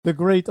The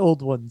great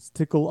old ones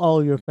tickle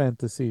all your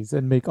fantasies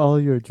and make all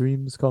your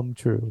dreams come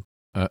true.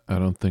 I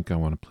don't think I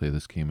want to play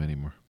this game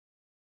anymore.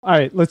 All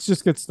right, let's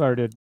just get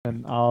started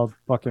and I'll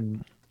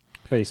fucking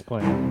face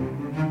plant.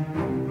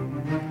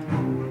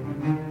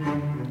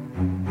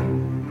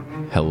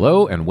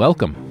 Hello and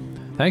welcome.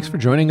 Thanks for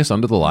joining us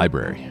under the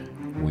library.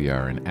 We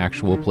are an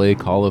actual play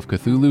Call of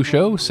Cthulhu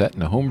show set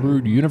in a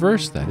homebrewed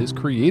universe that is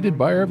created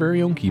by our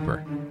very own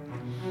keeper.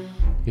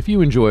 If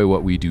you enjoy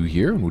what we do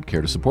here and would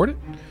care to support it,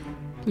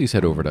 please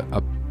head over to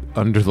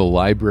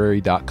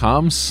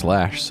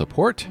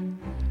underthelibrary.com/support.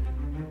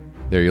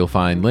 There you'll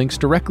find links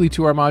directly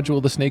to our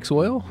module, The Snake's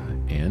Oil,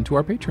 and to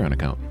our Patreon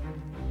account.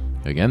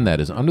 Again, that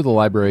is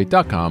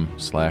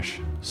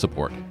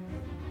underthelibrary.com/support.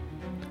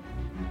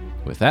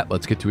 With that,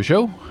 let's get to a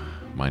show.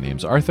 My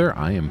name's Arthur.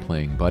 I am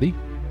playing Buddy.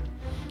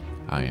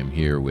 I am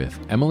here with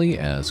Emily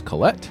as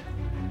Colette,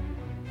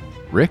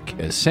 Rick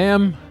as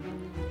Sam,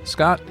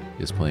 Scott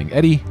is playing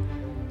Eddie,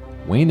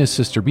 Wayne is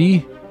Sister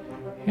B,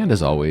 and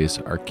as always,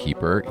 our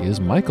keeper is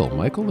Michael.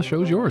 Michael, the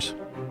show's yours.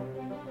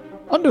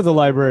 Under the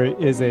Library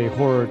is a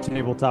horror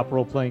tabletop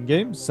role-playing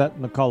game set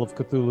in the Call of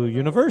Cthulhu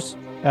universe.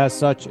 As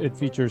such, it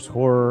features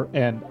horror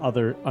and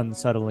other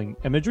unsettling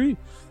imagery.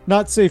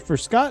 Not safe for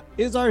Scott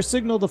is our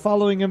signal. The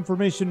following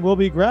information will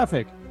be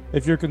graphic.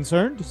 If you're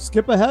concerned,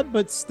 skip ahead,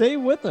 but stay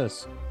with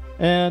us.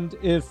 And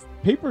if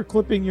paper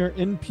clipping your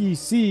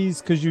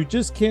NPCs because you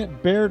just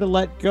can't bear to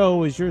let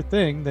go is your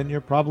thing, then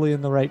you're probably in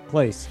the right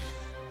place.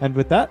 And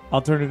with that,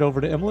 I'll turn it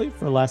over to Emily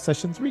for last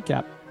session's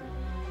recap.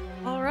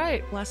 All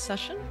right, last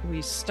session,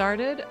 we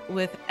started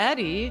with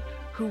Eddie,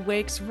 who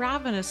wakes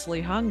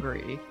ravenously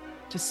hungry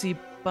to see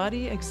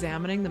Buddy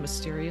examining the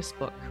mysterious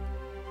book.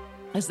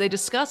 As they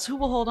discuss who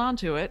will hold on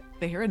to it,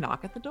 they hear a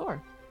knock at the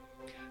door.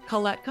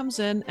 Colette comes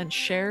in and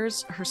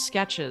shares her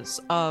sketches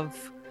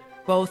of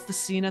both the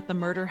scene at the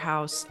murder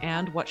house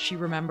and what she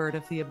remembered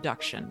of the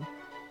abduction.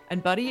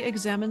 And Buddy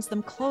examines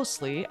them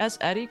closely as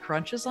Eddie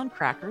crunches on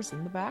crackers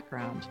in the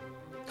background.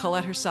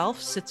 Colette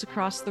herself sits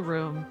across the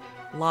room,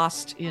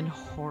 lost in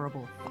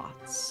horrible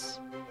thoughts.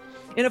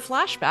 In a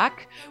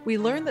flashback, we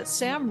learn that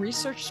Sam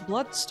researched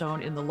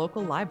bloodstone in the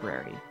local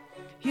library.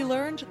 He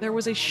learned there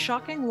was a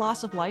shocking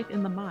loss of life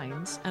in the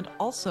mines and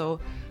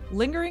also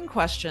lingering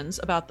questions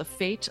about the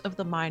fate of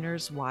the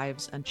miners'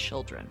 wives and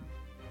children.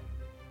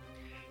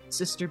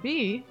 Sister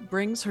B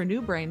brings her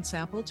new brain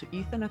sample to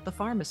Ethan at the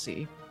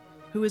pharmacy,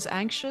 who is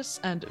anxious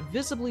and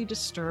visibly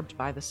disturbed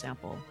by the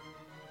sample.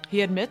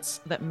 He admits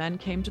that men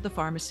came to the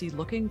pharmacy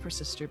looking for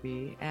Sister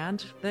B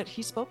and that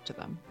he spoke to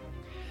them.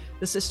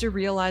 The sister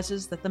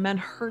realizes that the men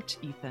hurt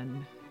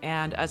Ethan,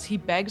 and as he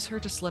begs her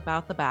to slip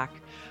out the back,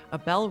 a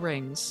bell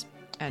rings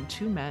and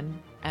two men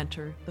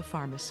enter the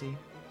pharmacy.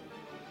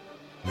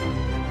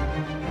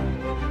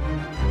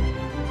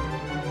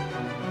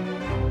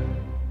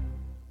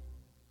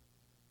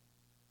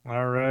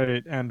 All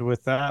right, and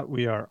with that,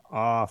 we are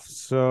off.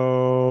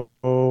 So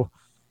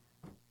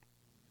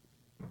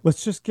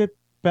let's just get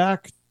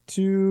back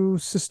to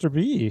Sister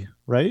B,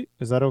 right?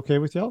 Is that okay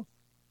with y'all?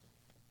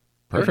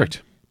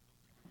 Perfect.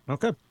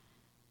 Okay.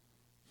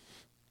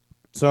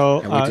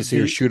 So I wait to see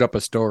her shoot up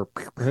a store.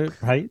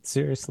 right?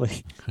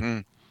 Seriously.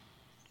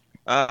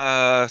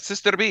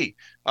 Sister B.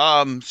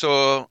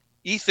 So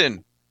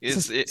Ethan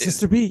is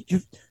Sister B,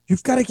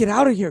 you've got to get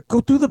out of here.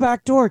 Go through the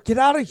back door. Get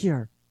out of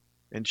here.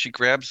 and she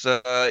grabs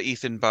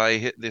Ethan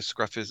by the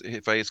scruff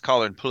by his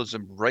collar and pulls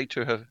him right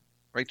to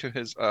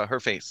her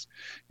face,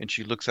 and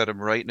she looks at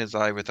him right in his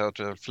eye without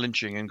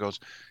flinching and goes,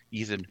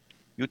 "Ethan,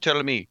 you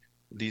tell me,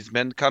 these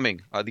men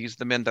coming, are these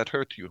the men that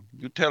hurt you?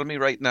 You tell me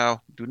right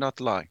now. Do not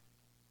lie."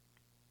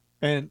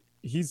 And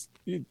he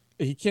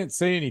can't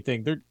say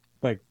anything. They're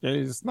like,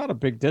 it's not a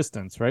big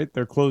distance, right?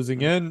 They're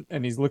closing in,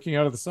 and he's looking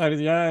out of the side of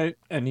the eye,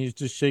 and he's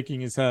just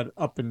shaking his head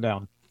up and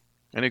down.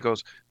 And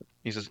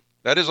he says,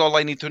 "That is all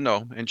I need to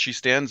know." And she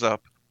stands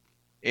up,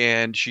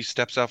 and she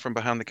steps out from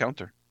behind the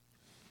counter.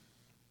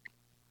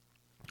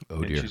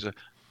 Oh dear. She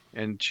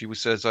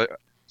says,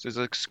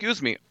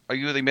 "Excuse me, are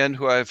you the men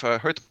who have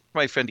hurt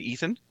my friend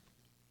Ethan?"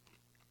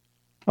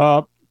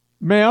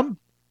 Ma'am,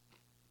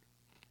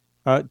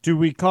 do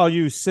we call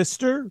you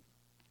sister?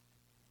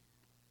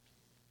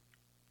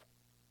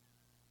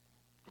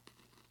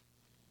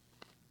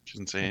 She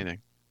doesn't say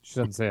anything. She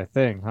doesn't say a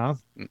thing, huh?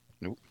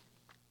 Nope.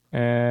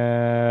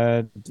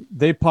 And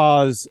they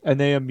pause, and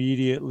they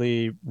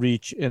immediately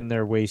reach in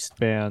their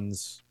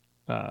waistbands,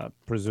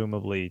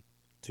 presumably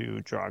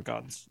to draw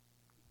guns.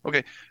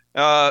 Okay.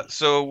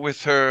 So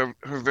with her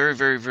very,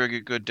 very, very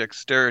good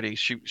dexterity,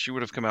 she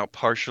would have come out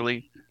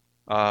partially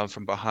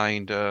from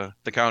behind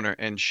the counter,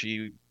 and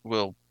she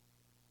will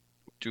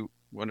do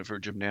one of her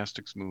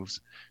gymnastics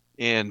moves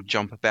and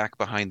jump back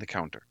behind the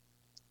counter.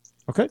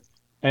 Okay.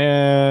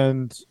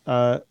 And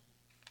all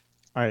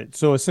right,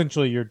 so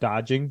essentially you're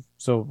dodging.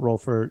 So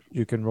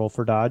you can roll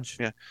for dodge.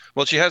 Yeah.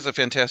 Well, she has a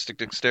fantastic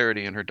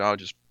dexterity, and her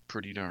dodge is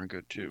pretty darn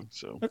good too.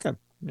 So Okay.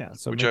 Yeah,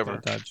 so make whichever.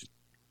 that dodge.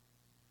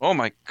 Oh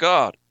my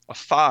God, a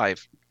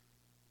 5.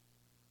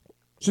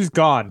 She's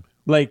gone.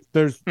 Like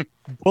there's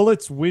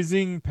bullets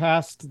whizzing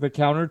past the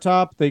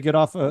countertop. They get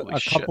off Holy a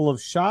shit. couple of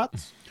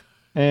shots,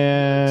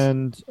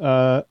 and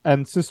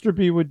Sister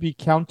B would be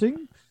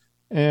counting,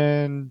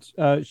 and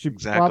she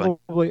Exactly.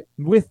 probably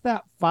with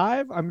that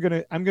 5. I'm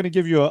gonna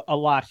give you a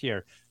lot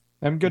here.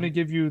 I'm gonna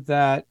give you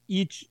that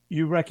each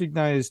you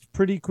recognized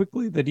pretty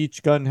quickly that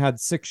each gun had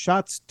 6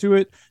 shots to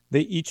it.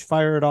 They each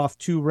fired off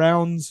 2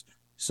 rounds,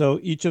 so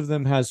each of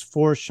them has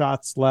 4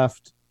 shots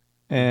left.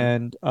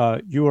 And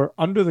you are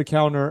under the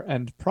counter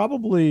and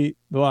probably,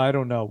 well, I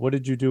don't know. What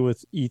did you do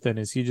with Ethan?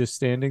 Is he just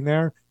standing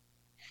there?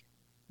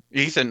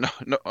 Ethan,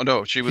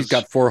 no, she was. He's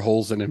got 4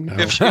 holes in him now.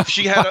 If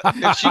she had,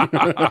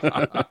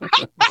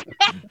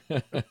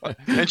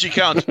 and she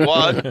counts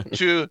 1,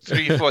 2,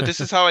 3, 4. This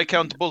is how I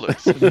count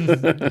bullets.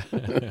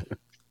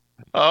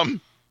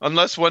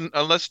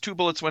 Unless 2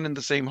 bullets went in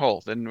the same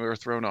hole, then we're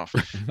thrown off.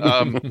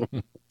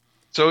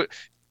 So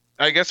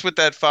I guess with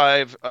that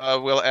 5,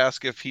 we'll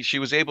ask if she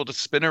was able to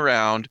spin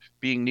around,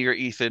 being near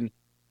Ethan,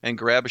 and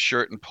grab a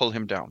shirt and pull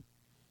him down.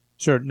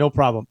 Sure, no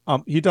problem.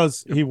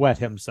 He wet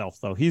himself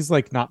though. He's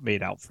like not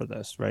made out for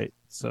this, right?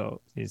 So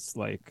he's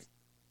like,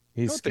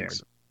 he's Don't think scared.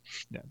 so.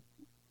 Yeah.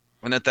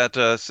 And at that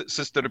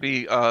Sister to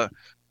be,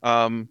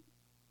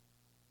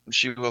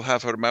 she will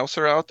have her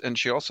mouser out, and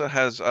she also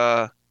has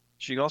a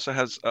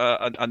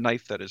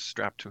knife that is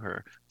strapped to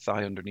her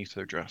thigh underneath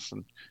her dress,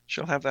 and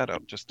she'll have that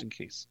out just in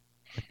case.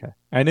 Okay.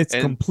 And it's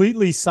And-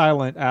 completely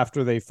silent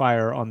after they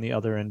fire on the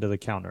other end of the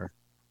counter.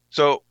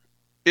 So,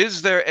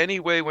 is there any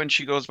way when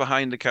she goes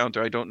behind the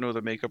counter? I don't know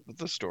the makeup of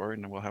the store,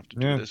 and we'll have to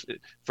do Yeah. this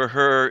for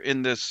her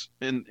in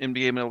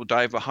being able to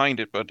dive behind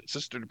it. But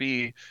Sister to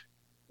be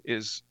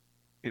it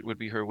would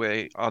be her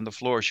way on the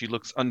floor. She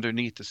looks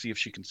underneath to see if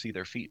she can see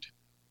their feet.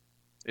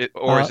 Is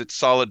it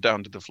solid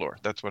down to the floor?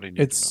 That's what I need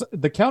It's to know.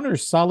 the counter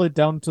is solid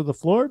down to the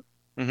floor,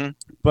 Mhm.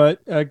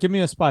 but give me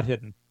a spot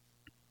hidden.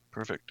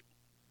 Perfect.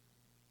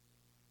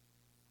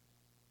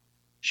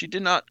 She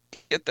did not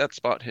get that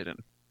spot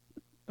hidden.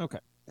 Okay.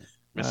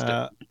 Missed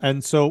it.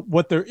 And so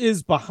what there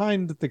is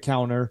behind the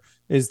counter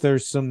is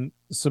there's some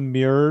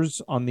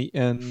mirrors on the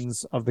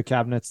ends of the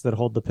cabinets that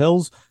hold the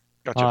pills.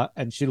 Gotcha.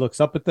 And she looks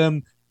up at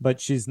them, but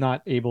she's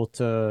not able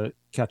to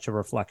catch a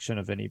reflection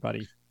of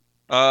anybody.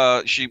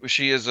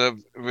 She is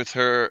with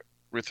her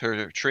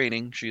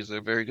training. She's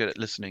very good at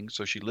listening.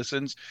 So she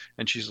listens,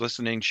 and she's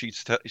listening. She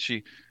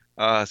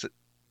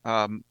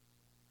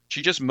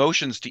just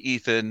motions to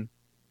Ethan.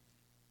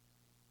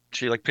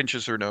 She like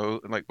pinches her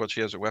nose, like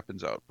she has her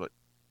weapons out, but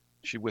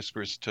she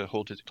whispers to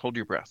hold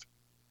your breath,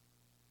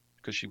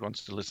 because she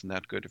wants to listen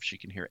that good if she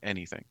can hear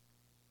anything.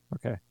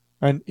 Okay.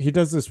 And he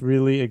does this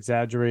really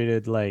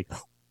exaggerated, like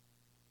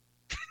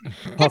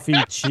puffy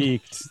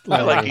cheeked.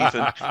 I like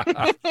Ethan.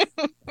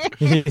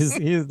 This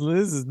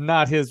is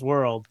not his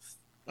world.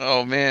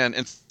 Oh man!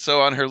 And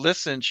so on her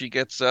listen, she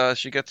gets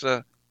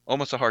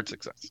almost a hard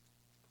success.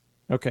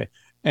 Okay.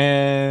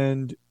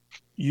 And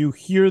you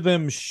hear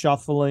them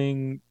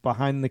shuffling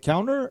behind the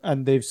counter,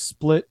 and they've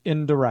split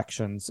in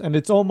directions. And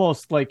it's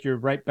almost like you're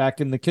right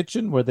back in the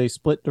kitchen where they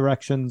split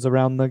directions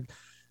around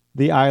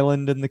the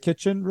island in the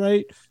kitchen,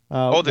 right?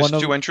 There's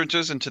 2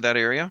 entrances into that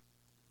area?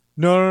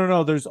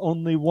 No. There's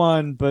only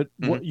one, but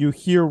Mhm. you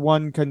hear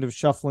one kind of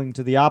shuffling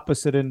to the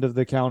opposite end of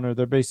the counter.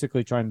 They're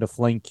basically trying to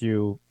flank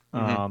you.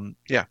 Mhm.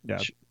 Yeah.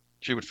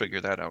 She would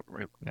figure that out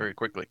very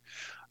quickly.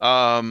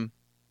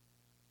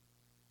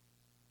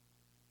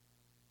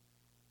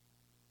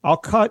 I'll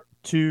cut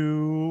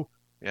to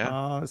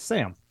Yeah.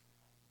 Sam.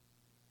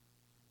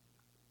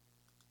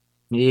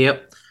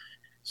 Yep.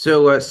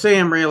 So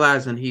Sam,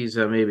 realizing he's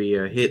maybe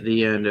hit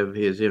the end of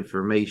his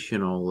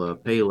informational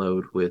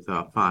payload with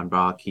Fine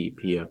Barkeep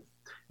here,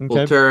 will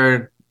Okay.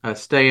 turn,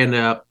 stand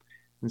up,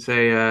 and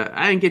say,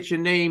 "I didn't get your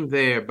name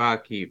there,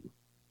 Barkeep."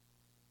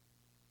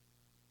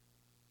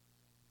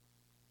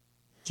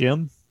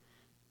 Jim.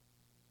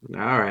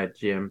 All right,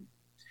 Jim.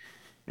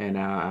 And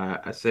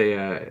I say,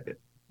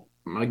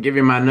 I'm gonna give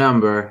you my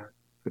number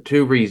for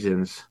 2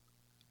 reasons.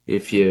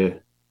 If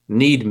you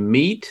need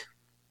meat,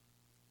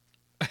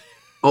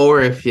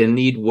 or if you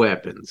need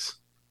weapons.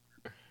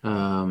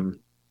 Roll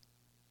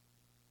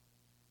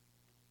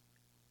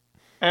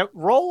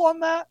on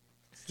that.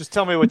 Just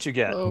tell me what you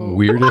get.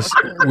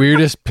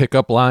 Weirdest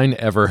pickup line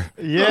ever.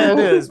 Yeah, it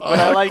is, but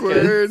I like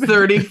it.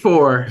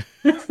 34.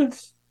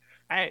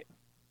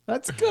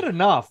 That's good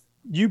enough.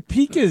 You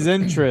pique his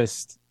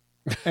interest,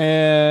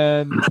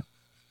 and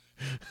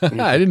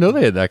I didn't know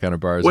they had that kind of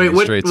bars Wait, in the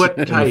what streets type?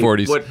 in the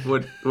 40s.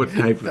 What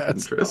type of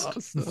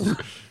interest?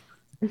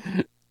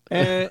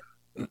 and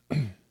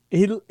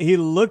he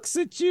looks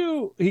at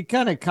you. He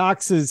kind of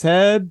cocks his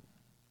head,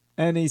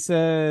 and he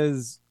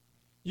says,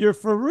 "You're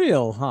for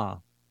real, huh?"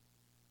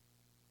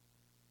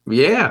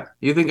 Yeah,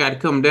 you think I'd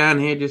come down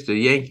here just to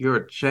yank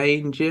your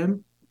chain,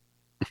 Jim?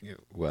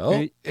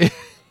 Well, it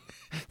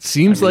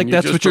seems I mean, like you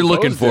that's just what you're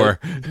looking for.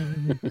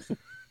 proposed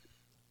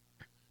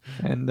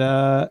And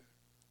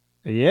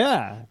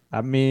yeah,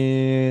 I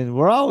mean,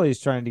 we're always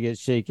trying to get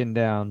shaken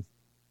down.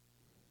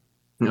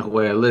 No,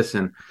 well,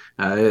 listen,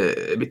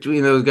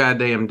 between those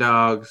goddamn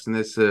dogs and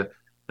this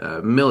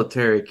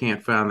military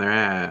can't find their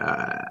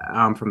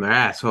arm from their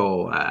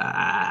asshole.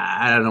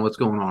 I don't know what's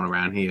going on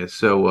around here.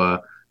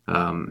 So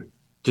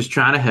just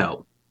trying to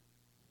help.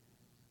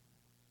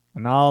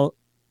 And I'll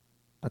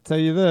tell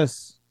you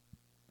this.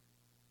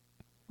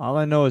 All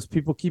I know is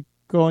people keep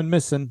going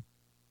missing.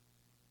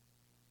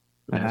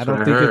 And That's I don't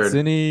what think heard.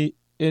 it's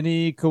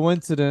any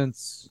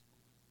coincidence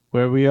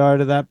where we are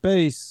to that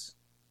base.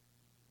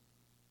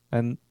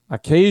 And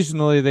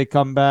occasionally they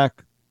come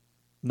back.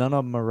 None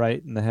of them are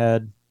right in the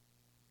head.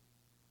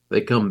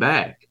 They come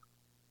back.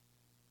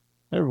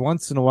 Every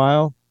once in a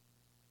while.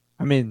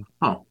 I mean,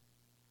 Oh,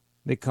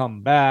 they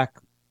come back,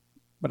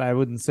 but I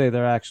wouldn't say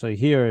they're actually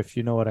here, if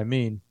you know what I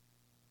mean.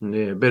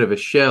 yeah, a bit of a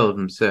shell of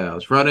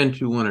themselves. Run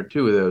into one or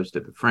two of those,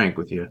 to be frank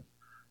with you.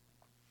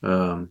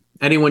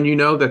 Anyone you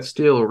know that's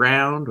still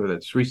around or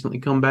that's recently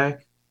come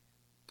back?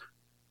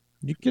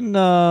 You can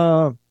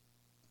head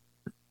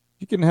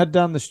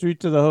down the street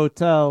to the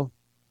hotel.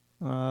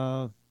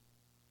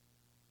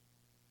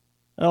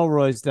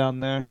 Elroy's down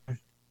there.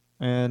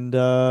 And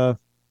I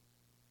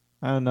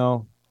don't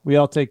know. We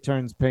all take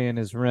turns paying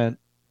his rent.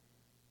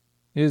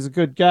 He's a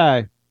good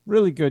guy.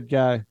 Really good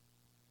guy.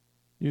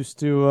 Used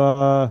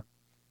to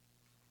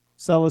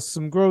sell us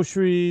some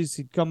groceries.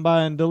 He'd come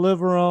by and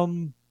deliver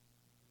them.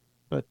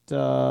 But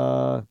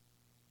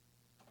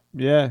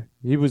yeah,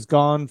 he was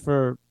gone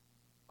for,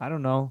 I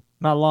don't know,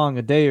 not long,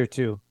 a day or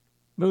two.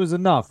 But it was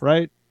enough,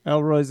 right?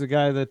 Elroy's the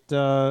guy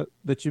that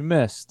you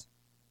missed.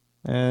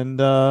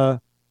 And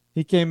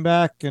he came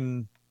back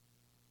and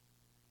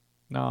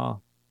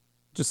no,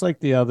 just like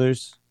the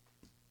others.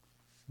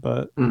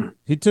 But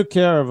he took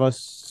care of us,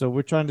 so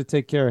we're trying to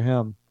take care of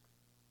him.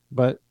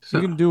 But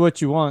you can do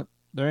what you want.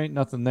 There ain't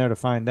nothing there to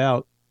find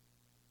out.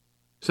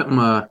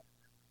 Something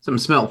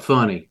smelled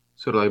funny,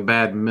 sort of like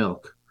bad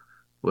milk.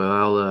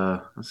 Well,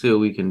 I'll see what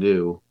we can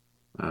do.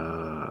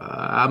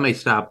 I may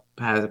stop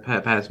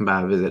passing by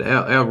and visit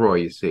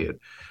Elroy. You see it.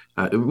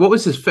 What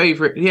was his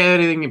favorite? He had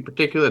anything in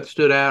particular that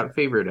stood out?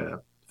 Favorite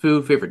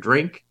food? Favorite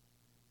drink?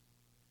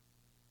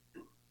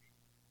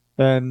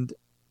 And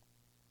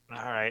all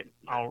right,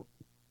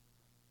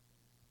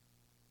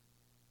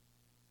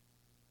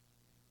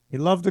 he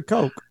loved the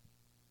Coke.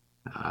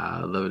 I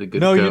love a good.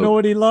 No, Coke. you know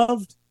what he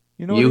loved?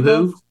 You know what he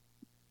loved?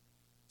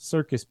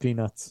 Circus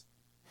peanuts.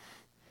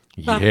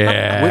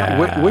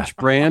 Yeah. Which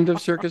brand of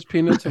circus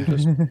peanuts? I'm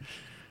just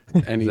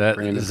any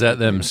brand. Is that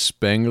them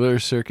Spangler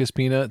circus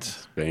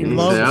peanuts? He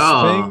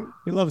Spangler.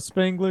 loves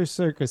Spangler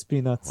circus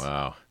peanuts.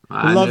 Wow.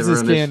 I loves never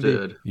his candy.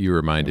 understood. You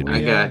reminded I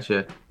me.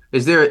 gotcha.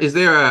 Is there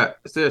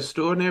a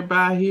store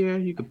nearby here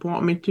you could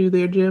point me to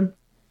there, Jim?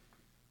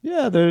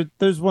 Yeah,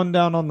 there's one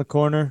down on the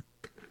corner.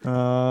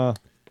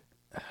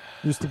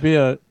 Used to be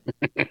a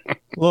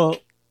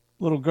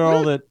little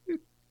girl that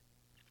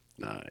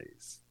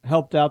Nice.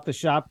 helped out the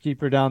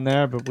shopkeeper down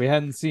there, but we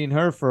hadn't seen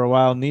her for a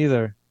while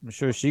neither. I'm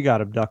sure she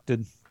got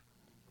abducted.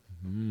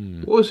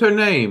 What was her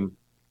name?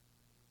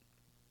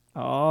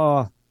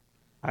 Oh,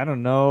 I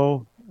don't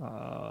know.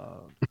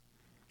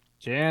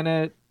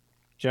 Janet,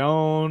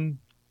 Joan.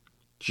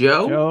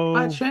 Joe,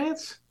 by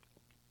chance?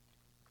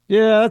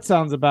 Yeah, that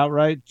sounds about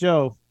right.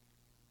 Joe.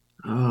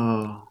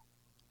 Oh.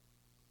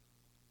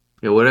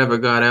 Yeah, whatever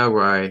got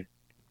Elroy.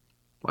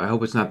 Well, I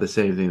hope it's not the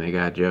same thing that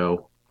got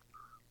Joe.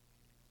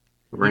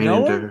 Ran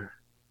know into him? her.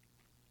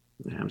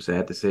 Yeah, I'm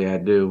sad to say I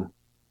do.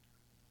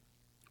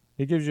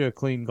 He gives you a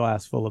clean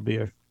glass full of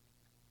beer.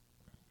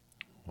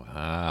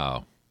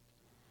 Wow.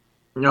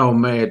 Oh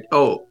man.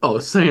 Oh,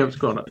 Sam's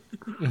gonna.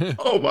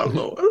 Oh my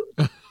lord.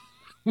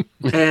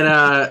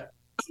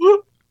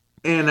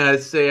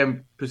 And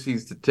Sam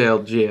proceeds to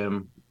tell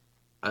Jim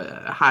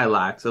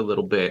highlights a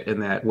little bit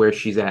in that where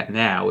she's at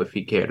now if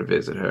he care to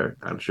visit her.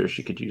 I'm sure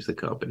she could use the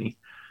company.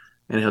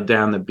 And he'll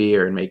down the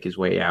beer and make his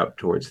way out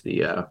towards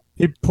the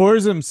He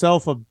pours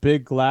himself a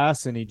big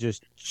glass and he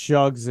just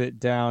chugs it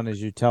down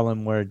as you tell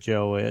him where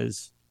Joe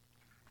is.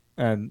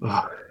 And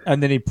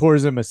then he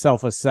pours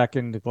himself a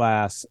second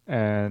glass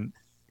and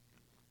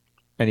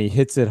he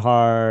hits it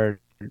hard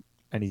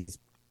and he's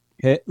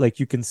hit, like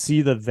you can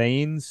see the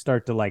veins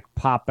start to like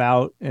pop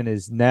out in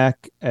his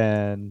neck,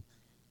 and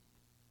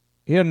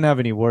he doesn't have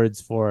any words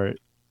for it,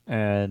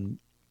 and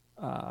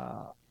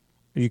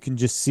you can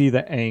just see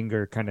the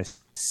anger kind of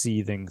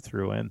seething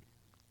through him.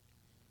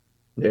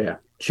 Yeah,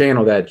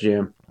 channel that,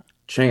 Jim.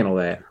 Channel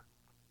that.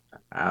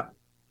 I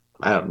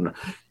don't know.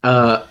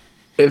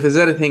 If there's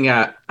anything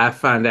I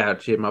find out,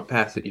 Jim, I'll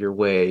pass it your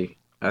way.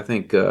 I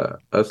think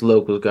us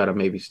locals got to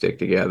maybe stick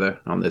together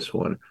on this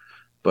one.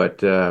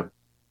 But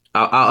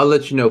I'll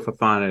let you know if I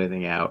find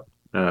anything out.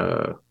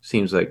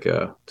 Seems like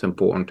it's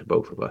important to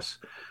both of us.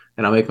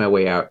 And I'll make my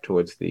way out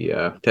towards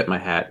the, tip my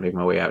hat, make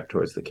my way out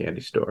towards the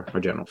candy store or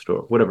general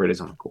store, whatever it is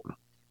on the corner.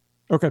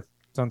 Okay,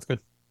 sounds good.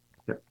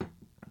 Yep.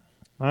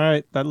 All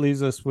right, that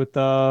leaves us with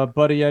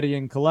Buddy, Eddie,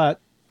 and Colette.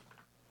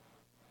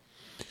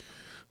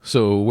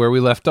 So where we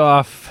left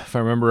off, if I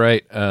remember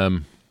right,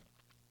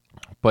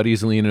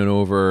 Buddy's leaning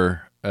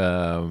over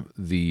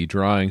the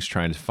drawings,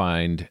 trying to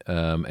find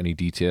any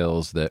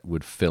details that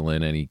would fill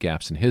in any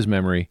gaps in his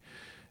memory.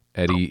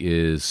 Eddie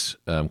is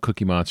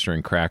Cookie Monster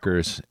and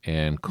crackers,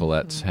 and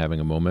Colette's having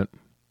a moment.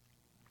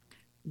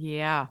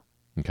 Yeah.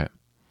 Okay.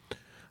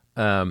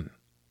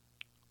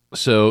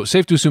 So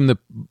safe to assume that.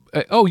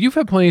 Oh, you've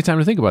had plenty of time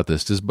to think about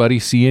this. Does Buddy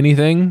see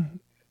anything?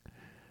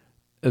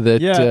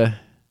 That Yeah.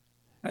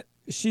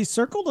 She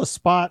circled a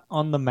spot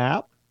on the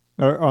map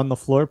or on the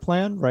floor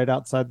plan right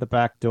outside the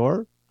back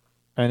door,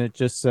 and it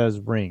just says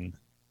ring.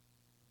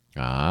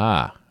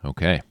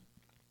 Okay.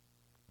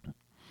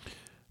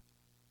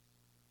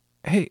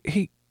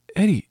 Hey,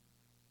 Eddie.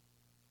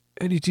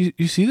 Eddie, do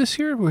you see this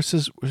here where it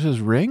says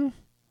ring?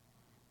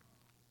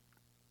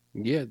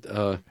 Yeah.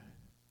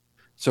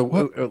 So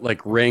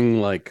like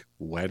ring, like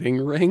wedding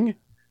ring,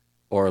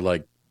 or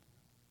like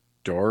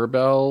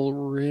doorbell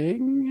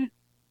ring?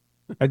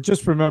 I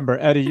just remember,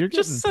 Eddie, you're It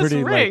just getting says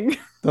pretty ring. like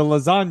the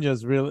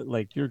lasagna's really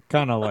like you're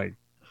kind of like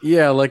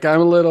Yeah, like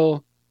I'm a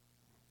little.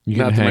 You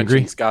Not getting to mention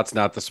hangry? Scott's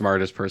not the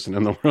smartest person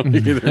in the world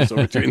either. So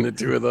between the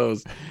two of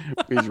those,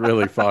 he's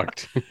really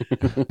fucked.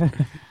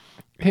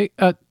 Hey,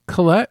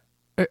 Colette,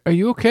 are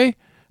you okay?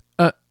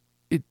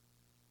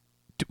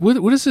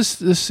 What is this?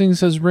 This thing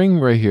says ring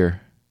right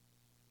here.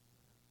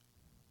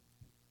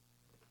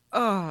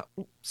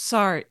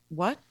 Sorry.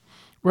 What?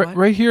 Right, What?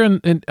 right here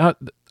and out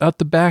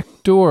the back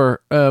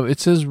door. It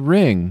says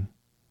ring.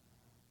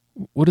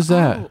 What is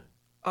that?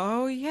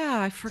 Oh yeah,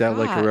 I Is forgot. that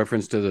like a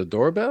reference to the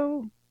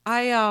doorbell?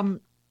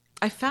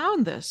 I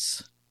found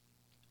this,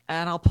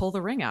 and I'll pull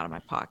the ring out of my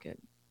pocket.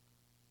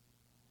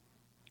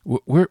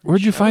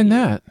 Where'd you Show find you.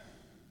 that?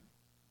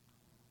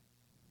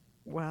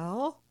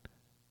 Well,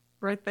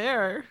 right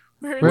there.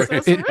 Where it Right,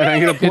 says it- ring.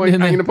 And I'm And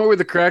then- gonna point with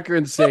the cracker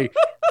and say,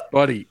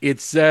 "Buddy,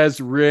 it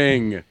says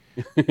ring."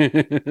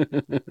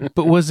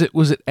 But was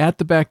it at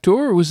the back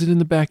door or was it in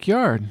the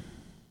backyard?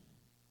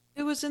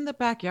 It was in the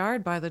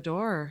backyard by the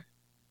door.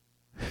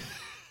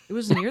 It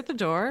was near the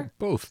door.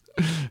 Both.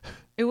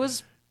 It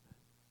was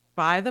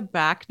by the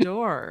back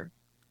door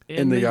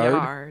In the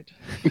yard?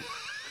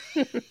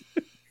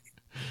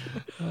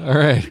 All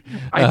right.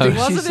 I think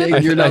Wasn't she's it-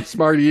 saying you're not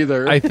smart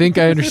either. I think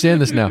I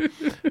understand this now.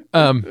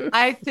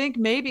 I think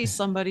maybe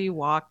somebody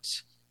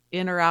walked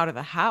in or out of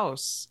the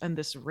house and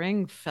this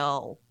ring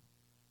fell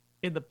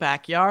in the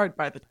backyard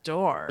by the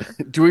door.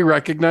 Do we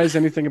recognize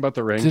anything about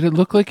the ring? Did it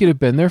look like it had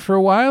been there for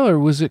a while, or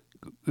was it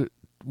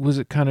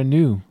kind of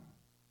new?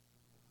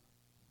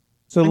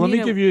 So I let mean,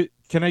 me give you.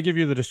 Can I give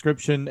you the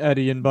description,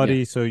 Eddie and Buddy?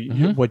 Yeah. So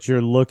Mhm. what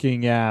you're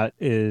looking at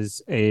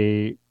is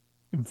a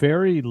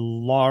very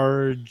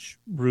large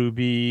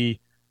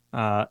ruby,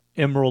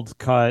 emerald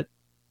cut,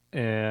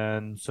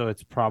 and so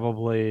it's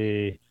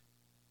probably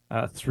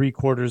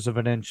 3/4 of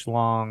an inch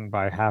long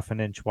by 1/2 an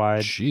inch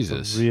wide.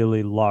 Jesus. A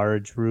really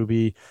large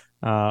ruby,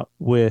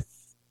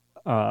 with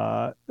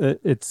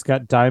it's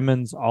got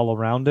diamonds all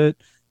around it,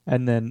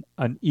 and then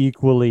an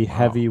equally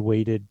heavy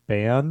weighted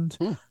band.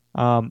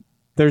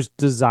 There's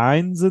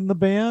designs in the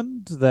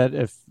band that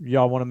if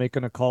y'all want to make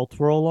an occult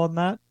roll on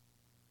that.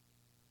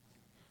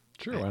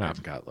 Sure, why not?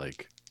 I've got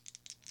like.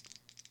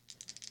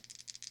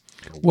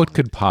 What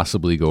could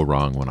possibly go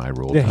wrong when I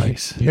roll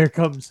dice? Here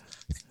comes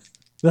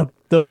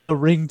the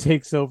ring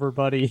takes over,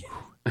 Buddy.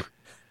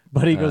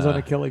 Buddy goes on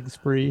a killing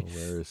spree.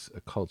 Where's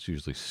occult's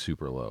usually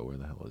super low? Where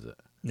the hell is it?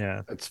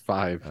 Yeah. That's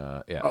 5.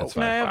 Yeah, Oh, that's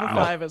I fine. have a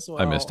Wow. 5 as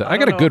well. I missed it. don't I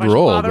got a know good if I should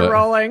roll, bother but-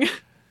 rolling.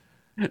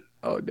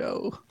 Oh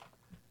no.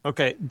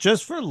 Okay,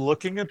 just for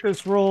looking at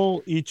this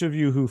roll, each of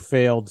you who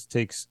failed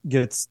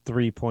gets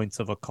 3 points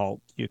of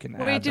occult. You can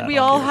add Wait, did that we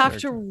onto all your have to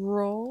character.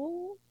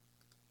 roll?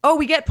 Oh,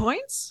 we get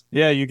points?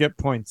 Yeah, you get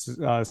points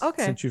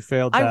Okay. since you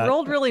failed I that.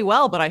 rolled really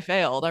well, but I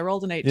failed. I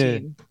rolled an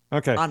 18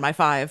 Okay, on my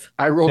 5.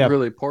 I rolled Yeah.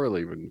 really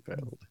poorly when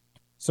failed.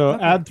 so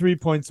Okay. add 3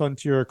 points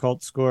onto your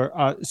occult score.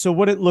 So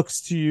what it looks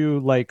to you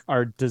like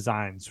are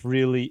designs,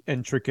 really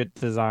intricate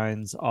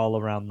designs all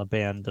around the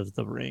band of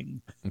the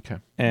ring. Okay.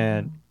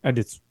 and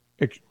it's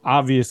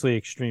obviously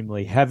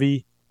extremely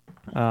heavy,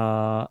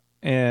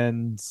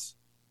 and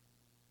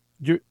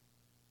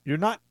you're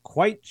not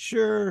quite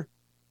sure,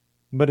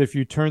 but if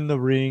you turn the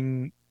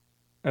ring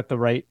at the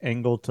right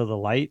angle to the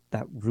light,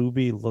 that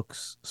ruby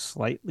looks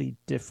slightly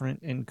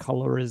different in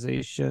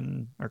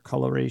colorization or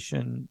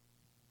coloration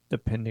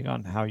depending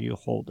on how you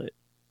hold it.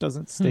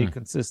 Doesn't stay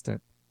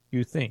consistent,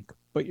 you think,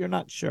 but you're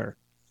not sure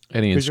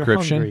Any 'cause you're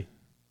inscription? hungry.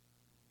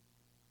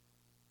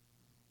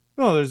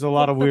 No, there's a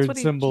lot Well, of that's weird what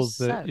he symbols just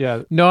that said.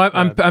 yeah. No,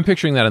 I'm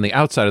picturing that on the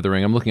outside of the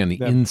ring. I'm looking on the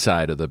Yeah.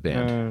 inside of the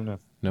band. No.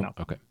 No. no.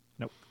 Okay.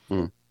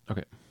 Nope.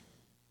 Okay.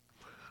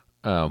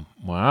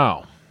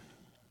 Wow.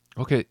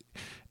 Okay.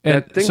 And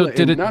That thing, so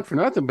did it? not for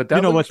nothing, but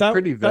that know looks what, that-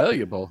 pretty that-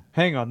 valuable.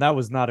 Hang on, that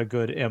was not a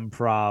good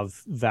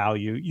improv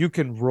value. You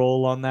can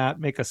roll on that.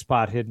 Make a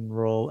spot hidden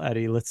roll,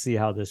 Eddie. Let's see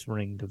how this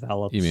ring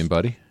develops. You mean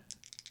Buddy?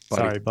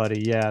 Buddy. Sorry,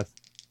 buddy. Yeah.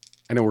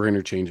 I know we're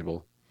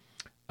interchangeable.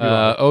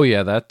 Oh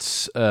yeah,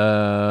 that's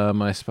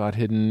my spot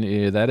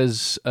hidden. That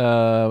is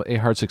a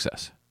hard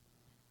success.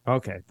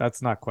 Okay,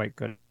 that's not quite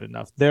good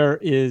enough. There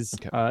is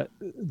Okay.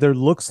 there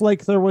looks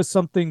like there was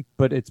something,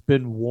 but it's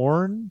been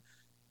worn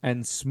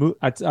and smooth.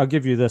 I'll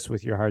give you this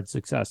with your hard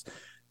success.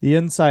 the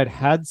inside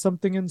had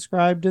something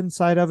inscribed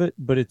inside of it,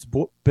 but it's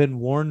been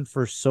worn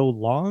for so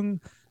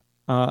long,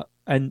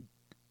 and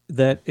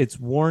that it's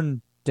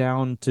worn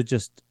down to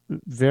just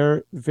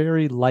very,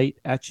 very light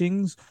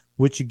etchings,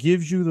 which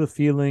gives you the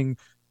feeling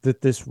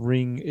that this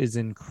ring is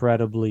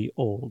incredibly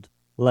old.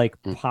 Like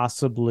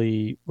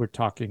possibly we're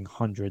talking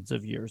hundreds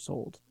of years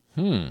old.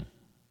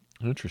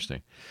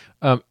 Interesting.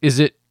 Is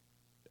it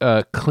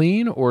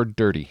clean or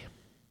dirty?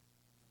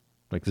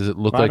 Like, does it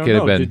look like it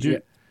had been? Did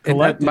you, And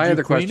Colette, did my you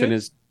other clean question it?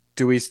 is,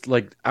 do we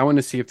like? I want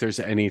to see if there's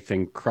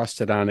anything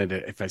crusted on it.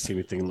 If I see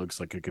anything that looks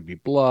like it could be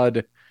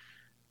blood,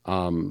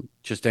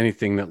 just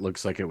anything that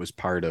looks like it was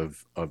part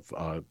of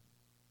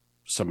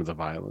some of the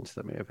violence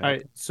that may have All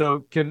happened. right. So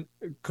can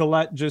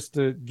Colette, just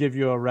to give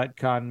you a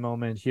retcon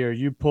moment here,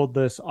 you pulled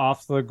this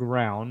off the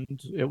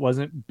ground. It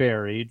wasn't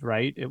buried,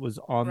 right? It was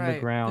on Right. the It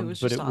ground, was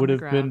but just it on would the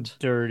have been ground.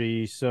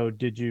 dirty. So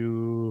did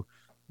you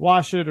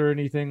wash it or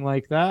anything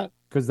like that?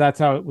 Because that's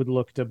how it would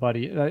look to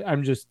Buddy.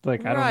 I'm just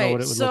like, I don't know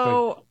what it would look like.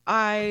 So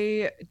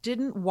I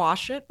didn't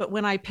wash it, but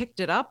when I picked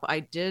it up, I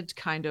did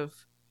kind of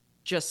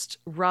just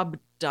rub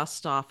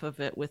dust off of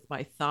it with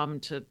my thumb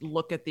to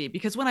look at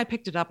because when I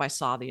picked it up, I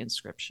saw the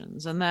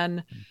inscriptions. And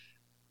then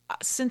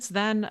since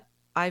then,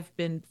 I've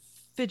been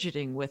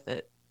fidgeting with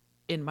it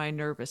in my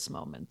nervous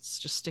moments,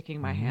 just sticking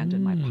my hand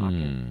in my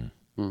pocket.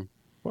 Of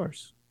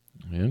course.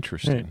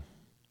 Interesting. Right.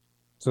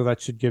 So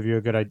that should give you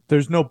a good idea.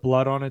 There's no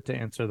blood on it to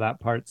answer that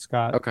part,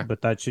 Scott. Okay.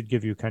 But that should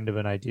give you kind of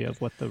an idea of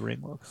what the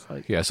ring looks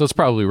like. Yeah, so it's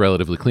probably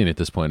relatively clean at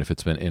this point if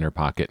it's been inner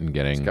pocket and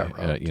getting, got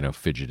rubbed.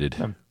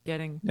 fidgeted.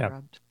 Getting Yeah.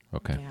 rubbed.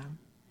 Okay. Yeah.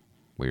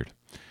 Weird.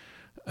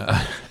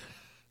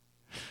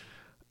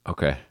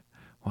 Okay.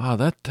 Wow,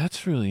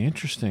 that's really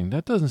interesting.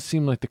 That doesn't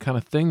seem like the kind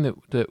of thing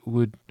that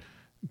would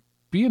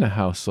be in a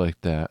house like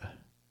that.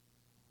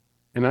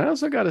 And I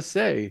also got to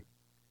say,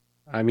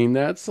 I mean,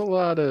 that's a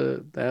lot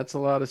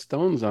of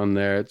stones on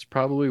there. It's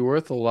probably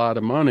worth a lot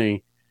of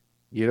money.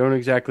 You don't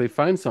exactly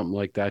find something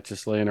like that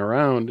just laying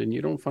around, and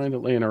you don't find it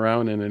laying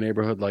around in a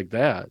neighborhood like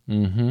that.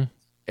 Mm-hmm.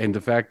 And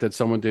the fact that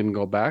someone didn't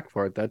go back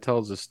for it, that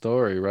tells a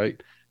story,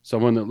 right?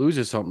 Someone that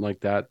loses something like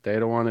that, they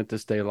don't want it to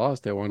stay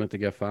lost. They want it to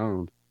get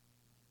found.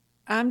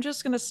 I'm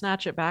just going to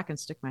snatch it back and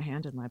stick my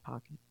hand in my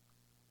pocket.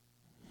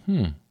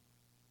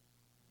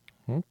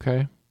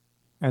 Okay.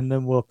 And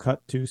then we'll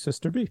cut to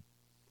Sister B.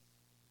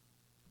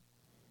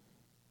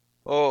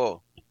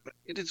 Oh,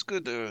 it is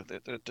good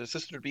that the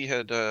Sister B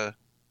had.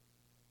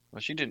 Well,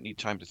 she didn't need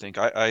time to think.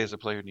 I as a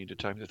player, needed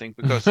time to think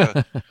because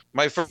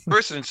my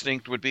first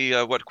instinct would be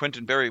what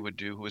Quentin Berry would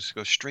do, who was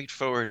go straight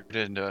forward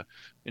and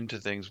into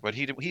things. But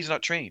he's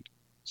not trained.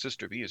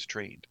 Sister B is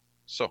trained.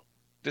 So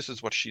this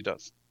is what she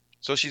does.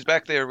 So she's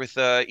back there with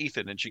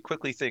Ethan, and she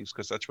quickly thinks,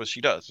 because that's what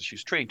she does.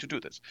 She's trained to do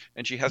this.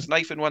 And she has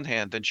knife in one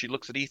hand. Then she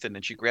looks at Ethan,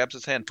 and she grabs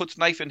his hand, puts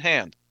knife in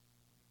hand.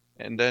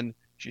 And then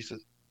she says,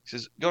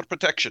 your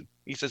protection.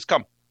 He says,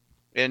 come.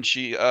 And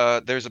she,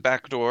 there's a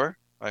back door,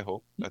 I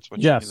hope. That's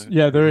what Yes. she,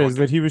 Yeah, there is.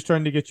 That he was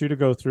trying to get you to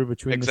go through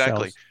between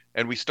exactly. the cells.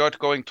 And we start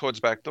going towards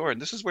back door.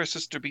 And this is where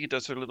Sister B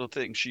does her little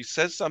thing. She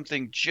says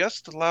something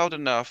just loud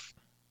enough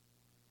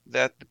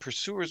that the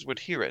pursuers would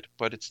hear it,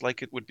 but it's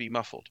like it would be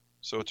muffled.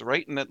 So it's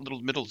right in that little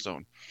middle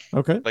zone.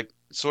 Okay. Like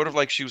sort of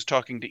like she was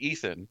talking to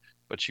Ethan,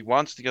 but she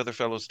wants the other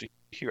fellows to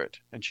hear it.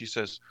 And she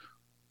says,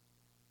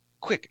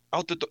 quick,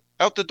 out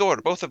the door,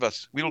 both of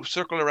us. We will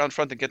circle around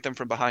front and get them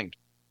from behind.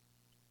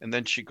 And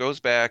then she goes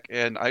back,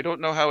 and I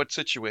don't know how it's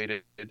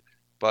situated,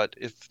 but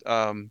if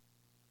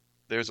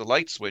there's a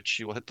light switch,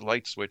 she will hit the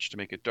light switch to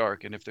make it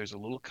dark. And if there's a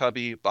little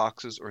cubby,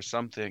 boxes, or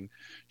something,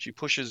 she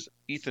pushes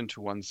Ethan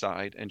to one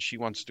side, and she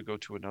wants to go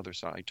to another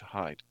side to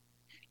hide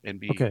and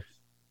be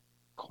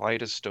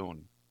quiet as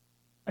stone.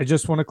 I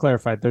just want to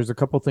clarify. There's a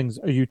couple things.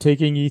 Are you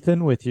taking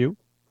Ethan with you?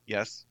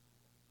 Yes.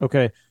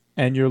 Okay.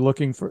 And you're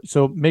looking for...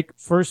 So make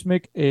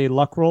a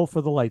luck roll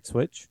for the light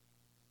switch.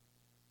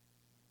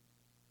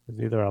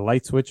 There's either a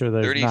light switch or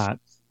there's not.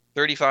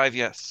 35,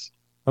 yes.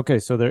 Okay,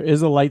 so there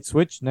is a light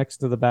switch next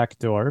to the back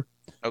door.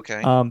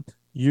 Okay.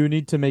 You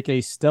need to make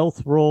a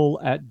stealth roll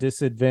at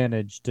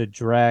disadvantage to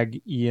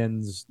drag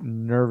Ian's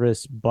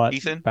nervous butt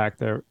Ethan? back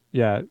there.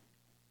 Yeah.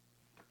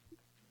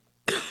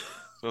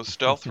 So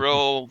stealth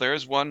roll,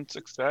 there's one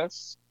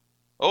success.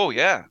 Oh,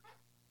 yeah.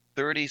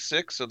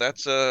 36, so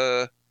that's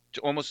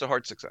almost a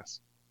hard success.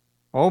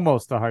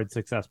 Almost a hard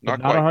success, but Not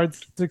not a quite. hard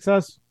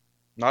success?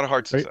 Not a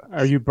hard success.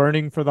 Are you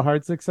burning for the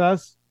hard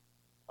success?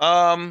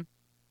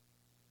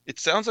 It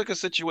sounds like a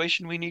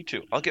situation we need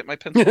to. I'll get my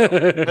pencil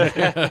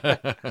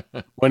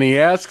out. When he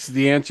asks,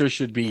 the answer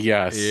should be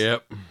yes.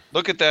 Yep.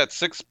 Look at that,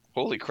 6.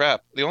 Holy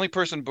crap. The only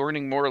person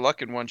burning more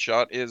luck in one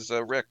shot is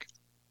Rick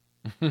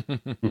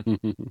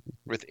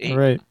with 8. All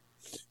right.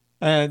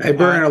 And I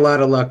burn a lot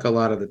of luck a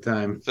lot of the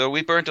time. So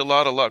we burnt a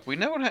lot of luck. We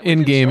know what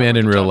In game and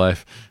in real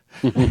life.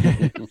 all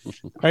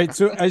right,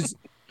 so as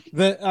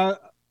the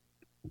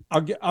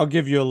I'll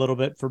give you a little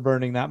bit for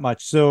burning that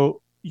much.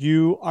 So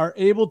you are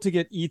able to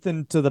get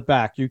Ethan to the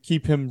back. You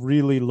keep him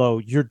really low.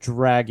 You're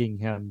dragging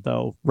him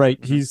though,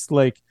 right?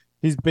 Mm-hmm.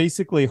 He's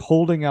basically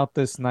holding out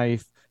this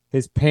knife.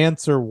 His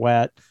pants are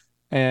wet,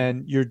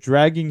 and you're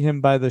dragging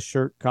him by the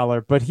shirt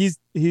collar, but he's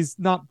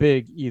not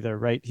big either,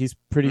 right? He's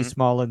pretty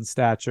small in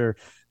stature,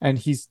 and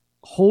he's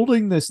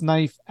holding this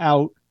knife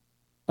out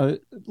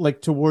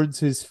like towards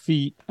his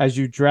feet as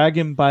you drag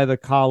him by the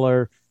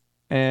collar,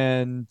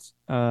 and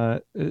as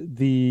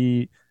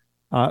you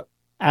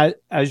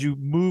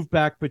move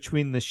back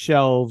between the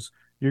shelves,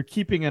 you're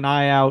keeping an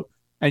eye out,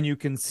 and you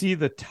can see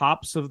the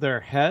tops of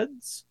their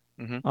heads.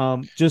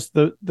 Just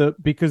the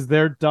because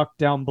they're ducked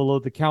down below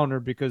the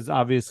counter, because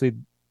obviously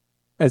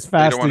as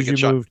fast as you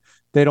moved,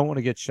 they don't want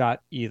to get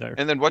shot either.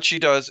 And then what she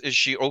does is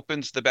she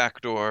opens the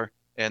back door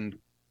and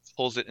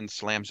pulls it and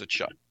slams it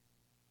shut.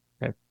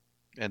 Okay.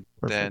 And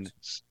Perfect. then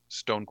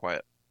stone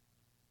quiet.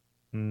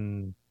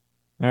 All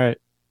right.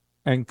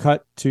 And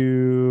cut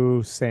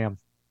to Sam.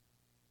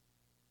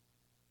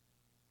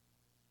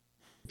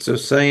 So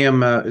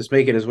Sam is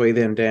making his way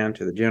then down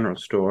to the general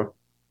store.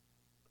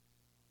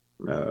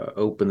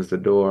 Opens the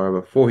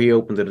door. Before he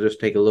opens it, just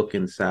take a look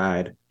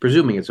inside,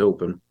 presuming it's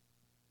open.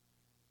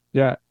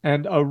 Yeah,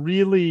 and a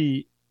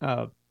really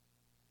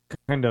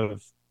kind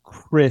of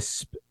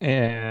crisp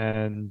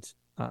and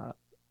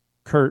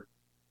curt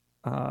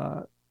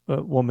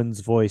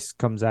woman's voice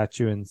comes at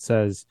you and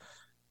says,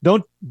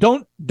 "Don't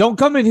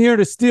come in here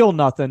to steal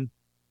nothing."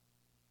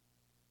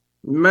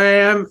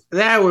 Ma'am,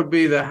 that would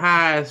be the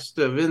highest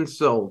of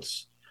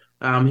insults.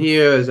 I'm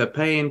here as a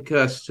paying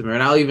customer,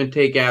 and I'll even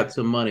take out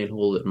some money and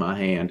hold it in my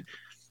hand.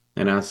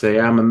 And I'll say,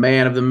 I'm a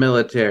man of the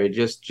military,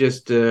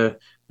 just a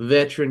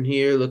veteran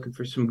here looking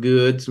for some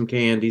goods, some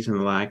candies and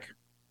the like.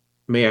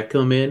 May I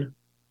come in?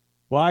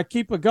 Well, I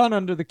keep a gun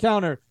under the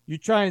counter. You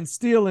try and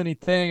steal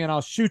anything, and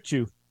I'll shoot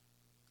you.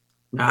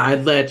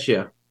 I'd let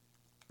you.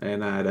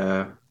 And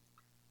I'd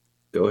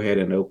go ahead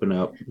and open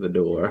up the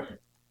door.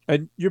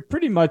 And you're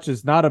pretty much,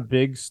 it's not a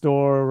big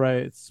store,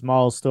 right? It's a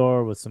small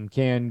store with some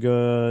canned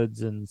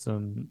goods and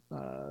some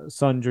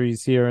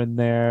sundries here and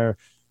there.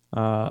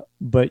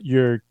 But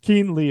you're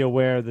keenly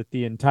aware that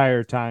the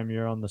entire time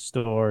you're on the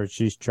store,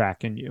 she's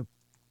tracking you.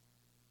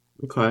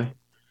 Okay.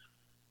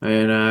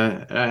 And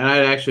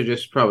I'd actually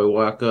just probably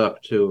walk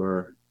up to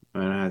her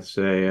and I'd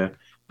say,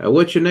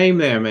 what's your name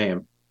there,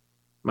 ma'am?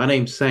 My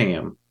name's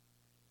Sam.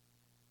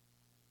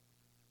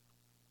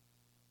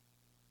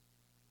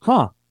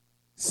 Huh.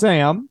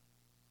 Sam.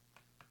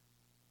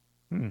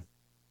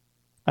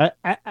 I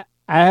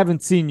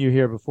haven't seen you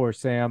here before,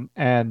 Sam,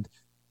 and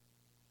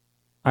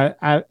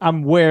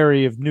I'm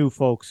wary of new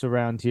folks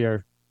around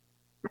here.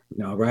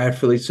 No,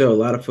 rightfully so. A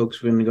lot of folks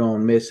have been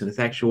going missing. It's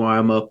actually why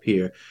I'm up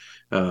here.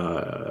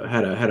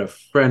 Had a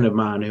friend of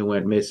mine who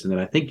went missing that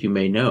I think you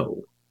may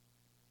know.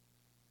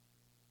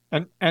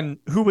 And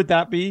who would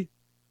that be?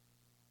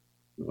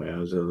 Well,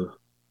 there's a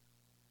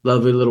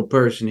lovely little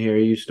person here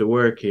who used to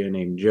work here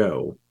named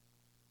Joe.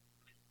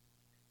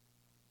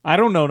 I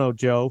don't know no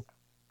Joe.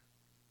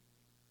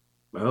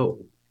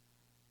 Oh,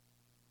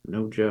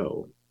 no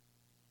Joe.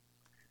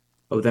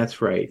 Oh,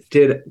 that's right.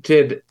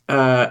 Did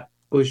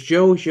was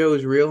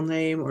Joe's real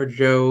name, or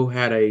Joe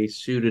had a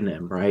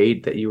pseudonym,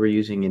 right? That you were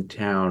using in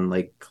town,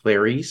 like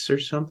Clarice or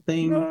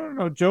something?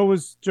 No. Joe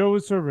was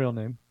her real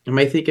name. Am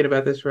I thinking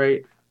about this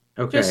right?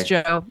 Okay. Just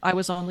Joe. I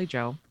was only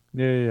Joe.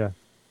 Yeah.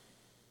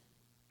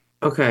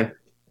 Okay.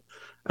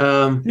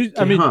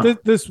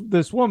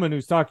 This woman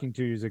who's talking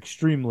to you is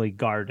extremely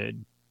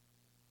guarded.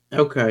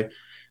 Okay.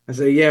 I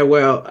say, yeah,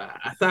 well,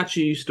 I thought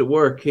she used to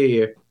work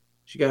here.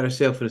 She got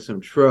herself into some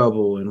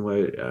trouble,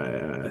 and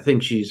I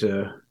think she's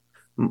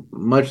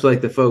much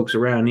like the folks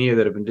around here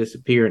that have been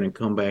disappearing and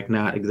come back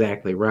not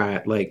exactly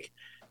right. Like,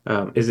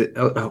 is it?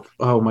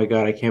 Oh my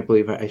God, I can't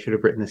believe I should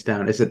have written this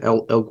down. Is it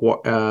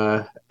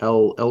Elrond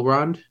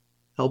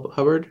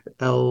Hubbard?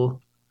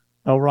 L.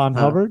 Ron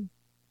Hubbard?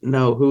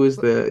 No, who is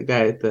the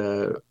guy at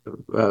the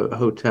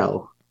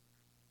hotel?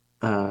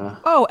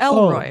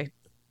 Elroy.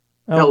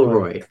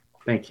 Elroy.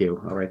 Thank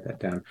you. I'll write that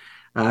down.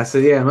 So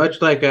yeah,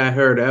 much like I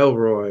heard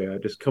Elroy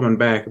just coming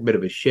back a bit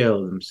of a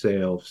shell of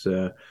themselves.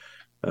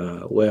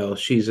 Well,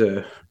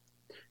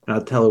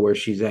 I'll tell her where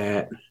she's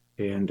at,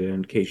 and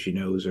in case she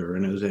knows her or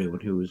knows anyone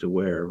who is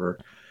aware of her.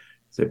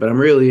 So, but I'm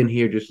really in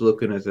here just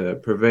looking as a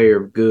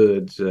purveyor of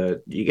goods.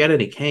 You got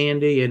any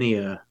candy?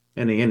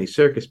 Any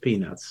circus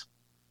peanuts?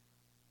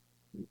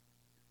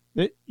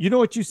 You know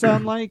what you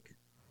sound like?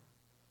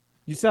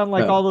 You sound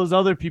like all those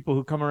other people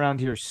who come around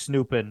here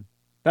snooping.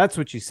 That's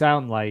what you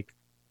sound like.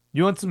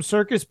 You want some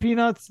circus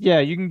peanuts? Yeah,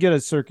 you can get a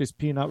circus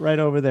peanut right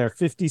over there.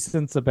 50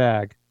 cents a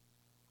bag.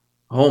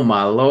 Oh,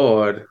 my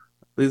Lord.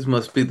 These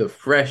must be the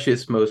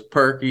freshest, most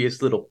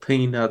perkiest little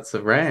peanuts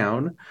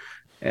around.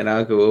 And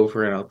I'll go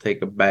over and I'll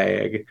take a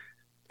bag. In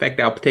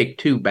fact, I'll take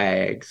 2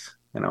 bags.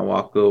 And I'll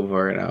walk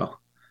over and I'll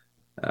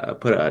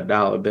put a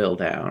dollar bill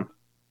down.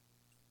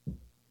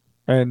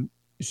 And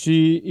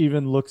she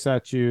even looks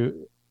at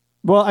you.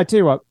 Well, I tell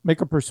you what, make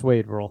a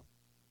persuade roll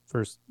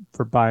first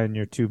for buying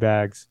your 2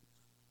 bags.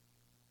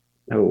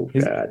 Oh,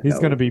 God. He's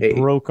going to be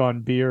broke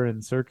on beer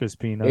and circus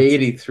peanuts.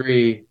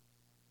 83.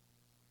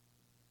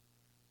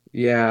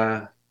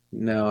 Yeah.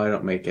 No, I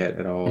don't make it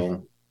at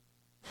all.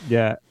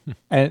 Yeah.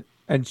 And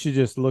she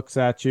just looks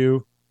at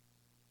you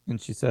And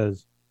she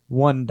says,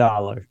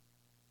 $1.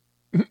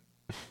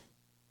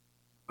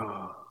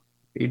 Oh,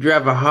 you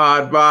drive a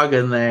hard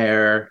bargain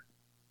there.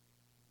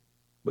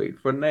 Wait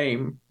for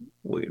name.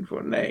 Wait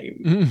for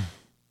name.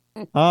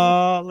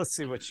 Let's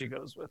see what she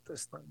goes with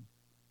this time.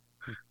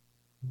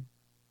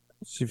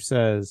 She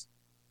says,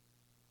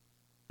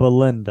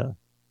 Belinda.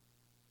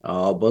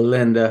 Oh,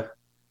 Belinda,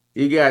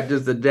 you got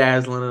just a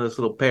dazzling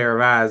little pair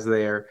of eyes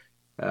there.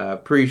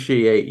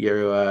 Appreciate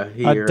your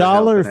here.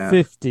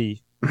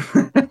 $1.50.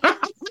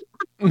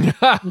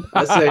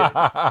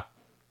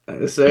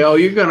 I say, oh,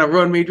 you're gonna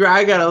run me dry.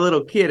 I got a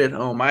little kid at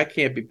home. I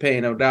can't be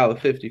paying no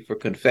 $1.50 for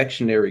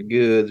confectionery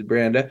goods,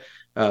 Brenda.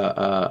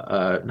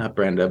 Not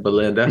Brenda,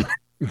 Belinda.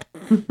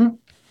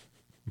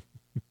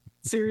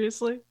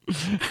 Seriously?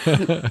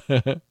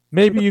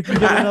 Maybe you can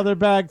get another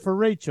bag for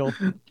Rachel.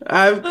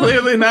 I'm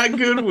clearly not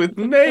good with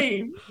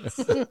names.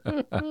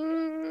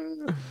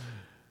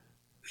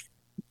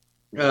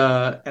 You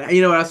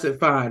know what? I said,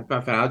 fine.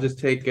 I'll just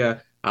take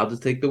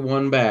the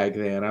one bag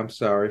then. I'm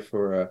sorry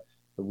for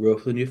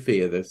ruffling your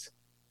feathers.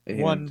 And,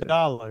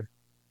 $1.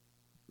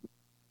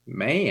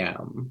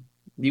 Ma'am,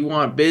 you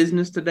want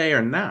business today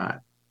or not?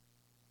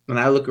 And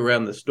I look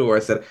around the store. I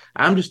said,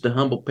 I'm just a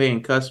humble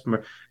paying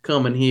customer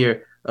coming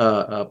here,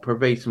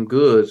 purvey some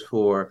goods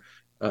for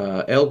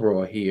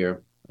Elroy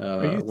here.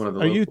 One of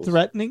the Are you locals.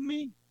 threatening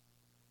me?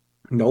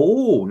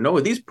 No,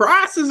 these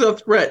prices are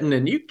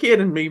threatening. You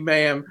kidding me,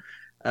 ma'am?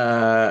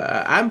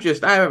 I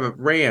have a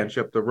ranch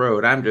up the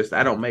road.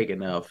 I don't make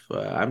enough.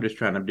 I'm just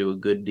trying to do a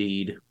good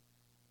deed.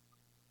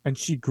 And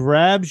she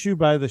grabs you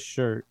by the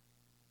shirt.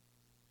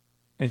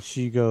 And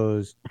she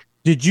goes,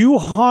 did you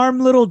harm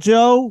little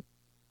Joe?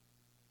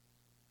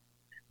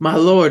 My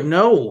lord,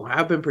 no.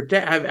 I've been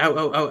I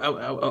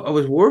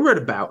was worried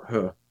about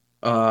her.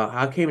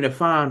 I came to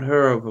find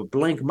her of a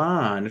blank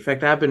mind. In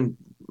fact, I've been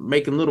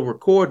making little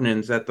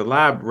recordings at the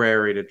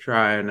library to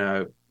try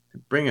and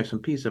bring her some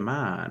peace of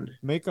mind.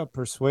 Make a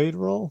persuade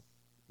roll.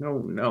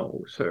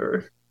 No,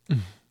 sir.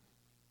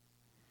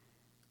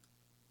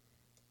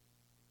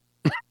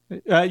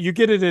 You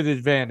get it at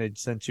advantage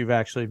since you've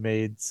actually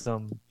made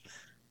some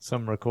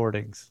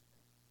recordings.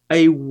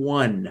 A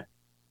 1.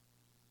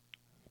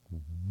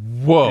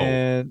 Whoa.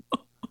 And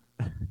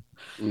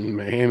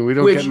Man, we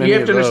don't Which get many you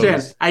have of to those.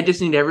 understand. I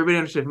just need everybody to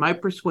understand. My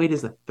persuade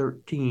is a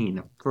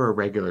 13 for a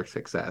regular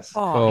success.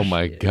 Oh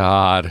my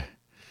God.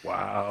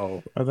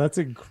 Wow. oh, that's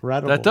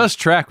incredible. That does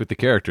track with the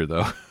character,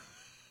 though.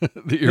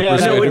 That you're Yeah,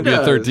 persuaded no, it to be a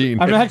does. 13.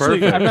 I'm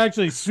perfect.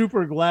 actually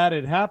super glad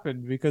it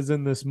happened because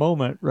in this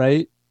moment,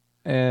 right?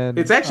 And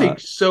It's actually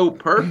so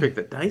perfect.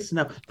 The dice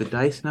know. The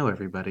dice know,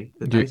 everybody.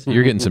 The dice know.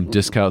 You're getting some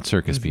discount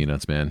circus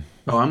peanuts, man.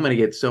 Oh, I'm gonna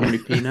get so many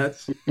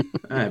peanuts.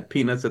 I have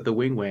peanuts at the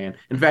wing man.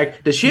 In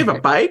fact, does she have a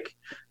bike?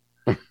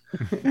 we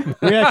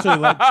actually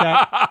let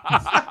chat.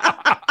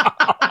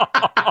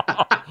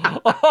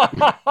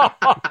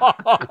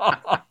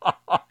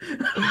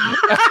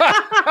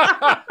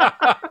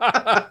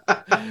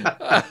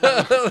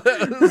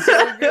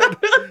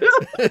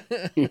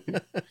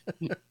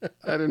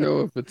 I don't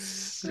know if it's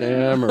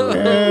Sam or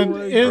And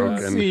in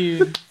broken.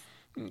 scene,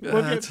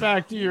 we'll get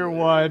back to your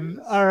one.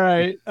 All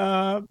right,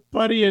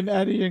 Buddy and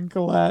Eddie and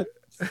Colette.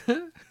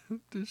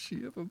 Does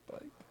she have a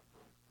bike?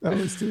 That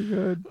was too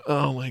good.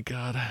 Oh my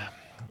God. All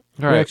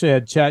We right. actually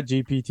had Chat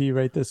GPT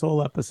write this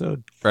whole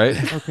episode. Right?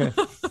 Okay.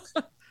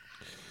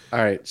 All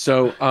right,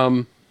 so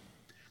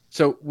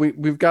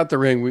we've got the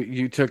ring.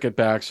 You took it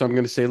back, so I'm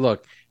going to say,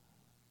 look,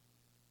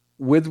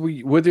 with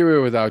you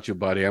or without you,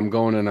 buddy, I'm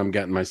going and I'm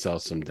getting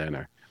myself some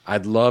dinner.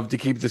 I'd love to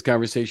keep this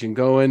conversation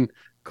going,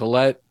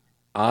 Colette.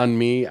 On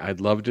me, I'd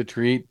love to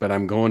treat, but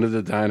I'm going to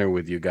the diner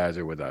with you guys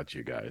or without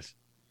you guys.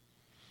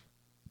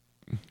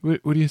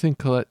 What do you think,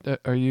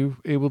 Colette? Are you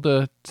able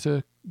to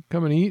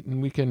come and eat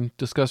and we can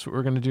discuss what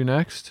we're going to do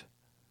next?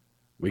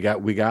 We got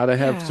to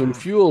have Yeah. some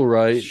fuel,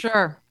 right?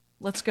 Sure.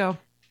 Let's go.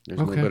 There's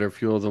Okay. no better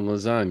fuel than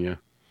lasagna.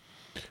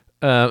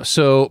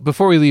 So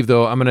before we leave,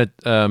 though, I'm going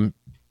to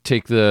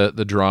take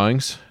the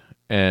drawings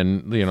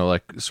and,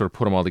 like sort of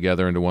put them all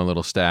together into one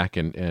little stack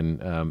and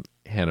hand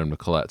them to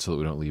Colette so that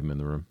we don't leave them in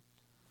the room.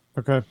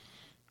 Okay. Is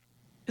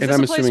And this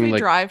I'm a place assuming, we like-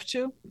 drive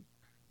to?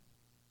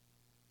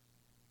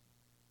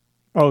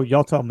 Oh,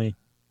 y'all tell me.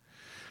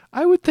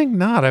 I would think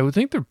not. I would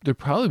think there'd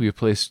probably be a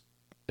place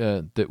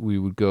that we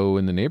would go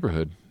in the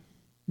neighborhood.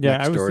 Yeah,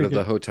 Next I was door to thinking.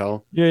 the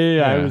hotel.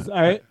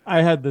 Yeah.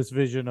 I had this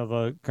vision of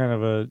a kind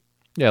of a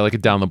Yeah, like a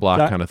down the block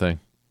That- kind of thing.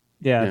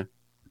 yeah.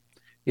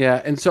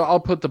 Yeah, and so I'll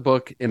put the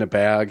book in a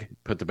bag,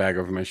 put the bag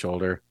over my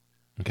shoulder,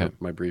 Okay.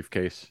 my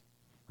briefcase,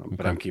 but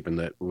Okay. I'm keeping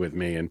that with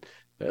me, and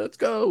let's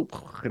go.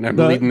 And I'm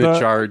The- leading the the-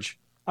 charge.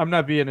 I'm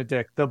not being a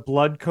dick. The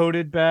blood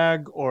coated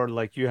bag, or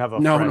like you have a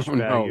No, fresh no,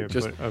 bag. no, you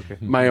just- put- okay.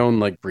 My own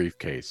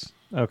briefcase.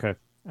 Okay.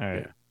 All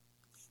right.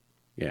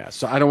 Yeah,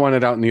 so I don't want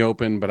it out in the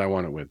open, but I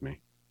want it with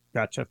me.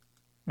 Gotcha.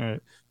 All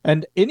right.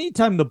 And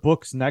anytime the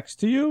book's next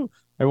to you,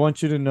 I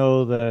want you to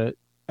know that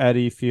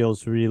Eddie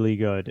feels really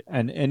good.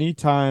 And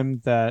anytime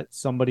that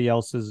somebody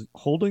else is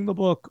holding the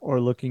book or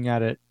looking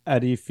at it,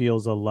 Eddie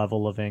feels a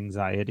level of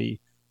anxiety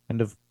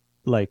and of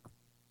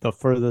the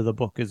further the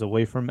book is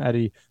away from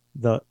Eddie,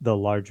 the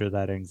larger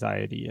that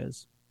anxiety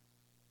is.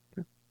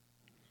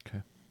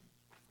 Okay.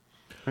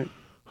 Right.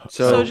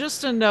 So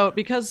just a note,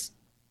 because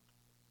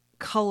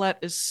Colette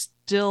is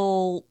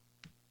still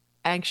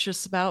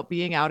anxious about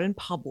being out in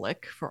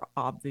public for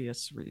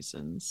obvious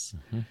reasons.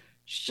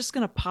 She's just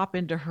going to pop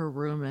into her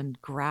room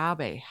and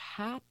grab a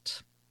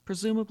hat.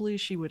 Presumably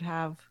she would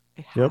have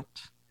a hat. Yep.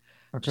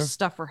 Okay. Just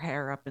stuff her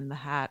hair up in the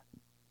hat.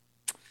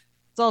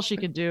 That's all she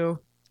can do.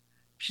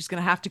 She's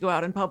going to have to go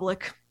out in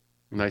public.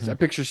 Nice. I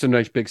picture some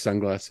nice big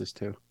sunglasses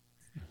too.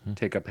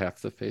 Take up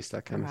half the face,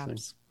 that kind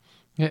Perhaps.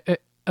 of thing.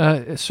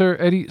 Yeah, Sir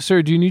Eddie,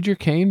 sir, do you need your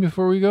cane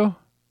before we go?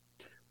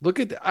 Look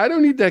at I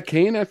don't need that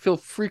cane. I feel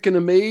freaking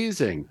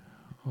amazing.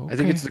 Okay. I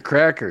think it's the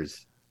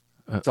crackers.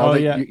 It's all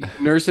you're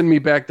nursing me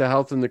back to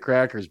health in the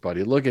crackers,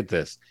 buddy. Look at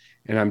this.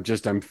 And I'm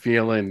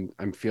feeling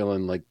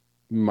like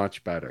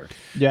much better.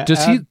 Yeah.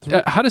 Does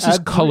how does his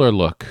color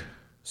look?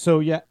 So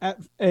yeah,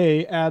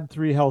 add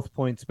 3 health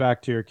points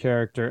back to your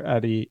character,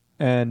 Eddie.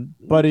 And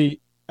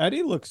buddy,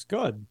 Eddie looks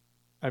good.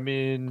 I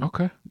mean,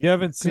 okay, you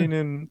haven't seen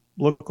him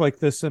look like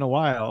this in a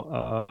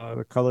while.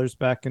 The color's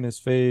back in his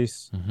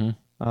face.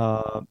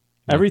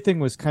 Everything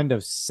was kind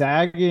of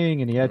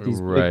sagging, and he had these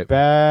big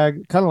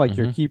bags, kind of like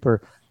your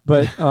keeper.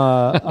 But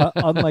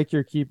unlike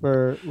your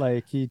keeper,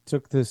 like he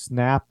took this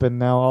nap, and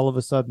now all of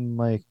a sudden,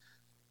 like,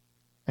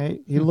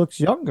 hey, he looks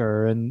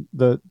younger, and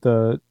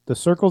the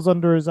circles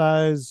under his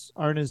eyes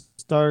aren't as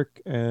dark,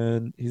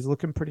 and he's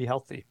looking pretty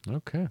healthy.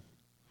 Okay,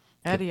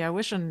 Eddie, I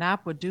wish a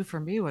nap would do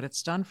for me what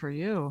it's done for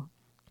you.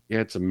 Yeah,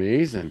 it's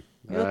amazing.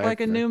 You look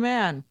like a new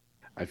man.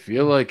 I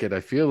feel like it.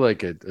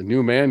 A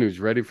new man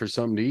who's ready for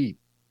something to eat.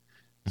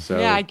 So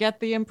yeah, I get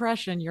the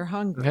impression you're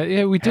hungry.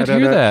 Yeah, we did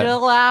hear that.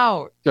 Chill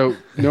out. So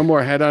no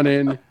more head on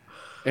in.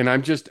 And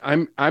I'm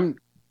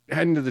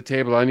heading to the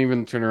table. I didn't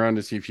even turn around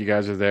to see if you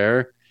guys are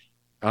there.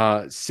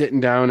 Sitting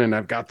down, and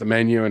I've got the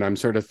menu, and I'm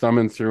sort of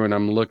thumbing through, and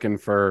I'm looking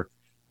for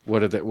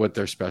what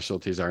their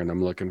specialties are, and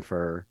I'm looking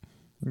for.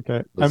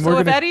 Okay. So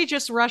if Eddie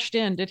just rushed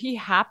in, did he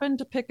happen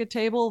to pick a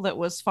table that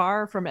was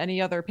far from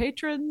any other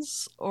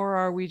patrons, or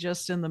are we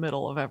just in the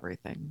middle of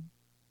everything?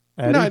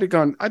 Eddie?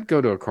 No, I'd go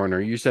to a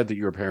corner. You said that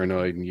you were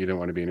paranoid and you didn't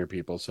want to be near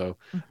people, so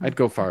I'd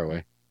go far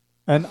away.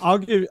 And I'll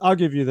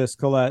give you this,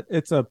 Colette.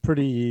 It's a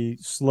pretty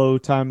slow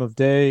time of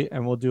day,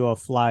 and we'll do a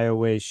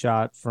flyaway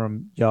shot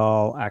from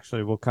y'all.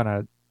 Actually, we'll kind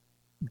of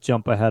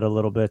jump ahead a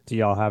little bit to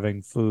y'all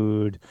having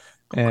food,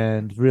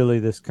 and really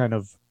this kind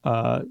of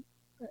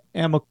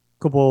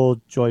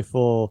amicable,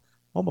 joyful,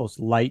 almost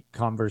light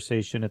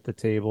conversation at the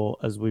table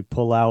as we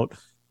pull out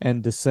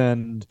and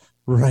descend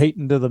right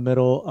into the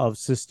middle of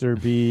Sister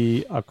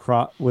B,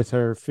 across with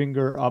her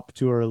finger up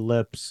to her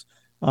lips,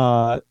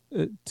 to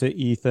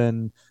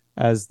Ethan,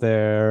 as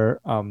they're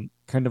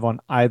kind of on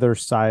either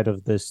side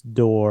of this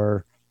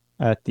door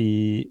at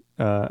the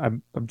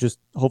I'm just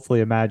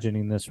hopefully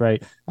imagining this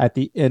right at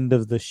the end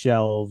of the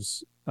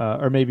shelves,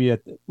 or maybe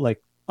at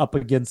like up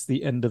against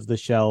the end of the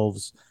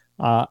shelves,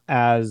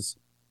 as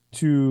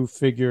 2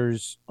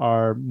 figures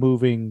are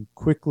moving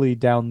quickly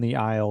down the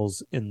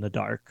aisles in the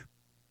dark.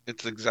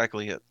 It's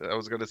exactly it. I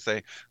was going to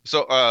say.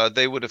 So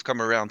they would have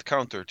come around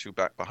counter to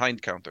back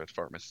behind counter at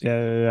pharmacy.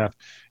 Yeah.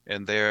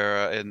 And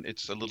and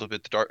it's a little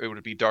bit dark. It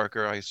would be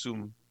darker, I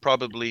assume.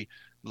 Probably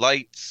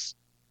lights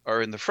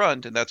are in the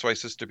front, and that's why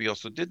Sister B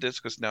also did this,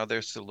 because now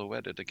they're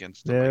silhouetted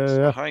against the lights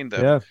behind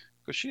them. Yeah.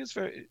 Because she is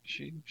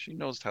she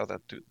knows how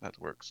that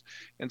works,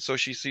 and so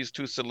she sees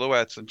 2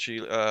 silhouettes, and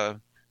she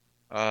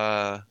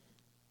I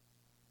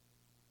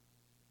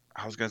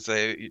was going to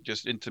say, it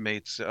just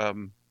intimates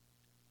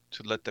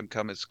to let them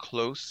come as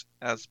close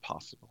as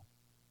possible.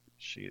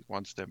 She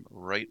wants them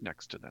right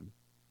next to them.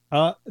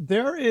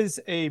 There is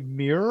a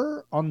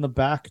mirror on the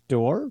back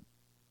door.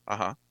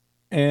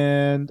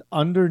 And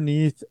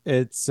underneath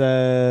it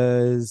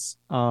says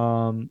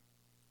it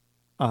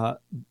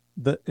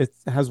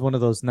has one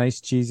of those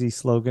nice cheesy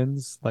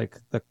slogans, like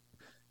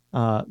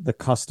the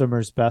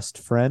customer's best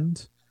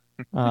friend.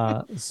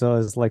 So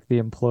as like the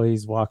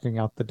employees walking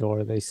out the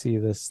door, they see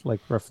this like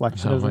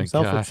reflection of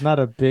themselves. God. It's not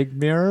a big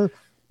mirror,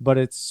 but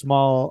it's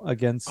small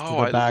against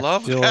the back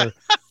door. That.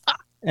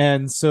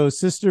 And so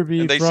Sister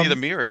B, and they see the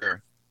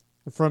mirror.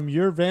 From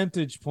your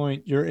vantage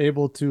point, you're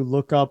able to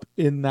look up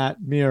in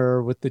that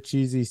mirror with the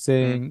cheesy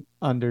saying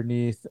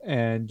underneath,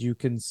 and you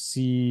can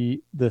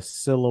see the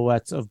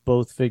silhouettes of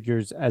both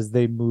figures as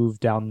they move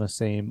down the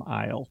same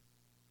aisle.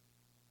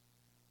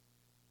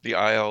 The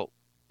aisle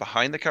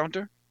behind the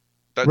counter?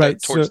 Right,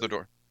 towards the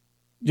door.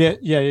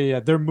 Yeah.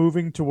 They're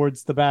moving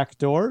towards the back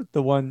door.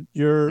 The one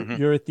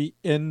you're at the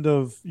end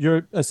of,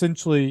 you're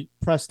essentially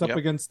pressed up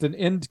against an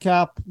end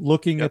cap,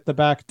 looking at the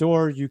back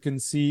door. You can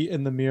see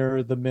in the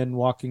mirror the men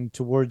walking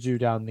towards you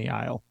down the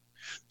aisle.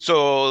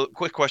 So,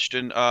 quick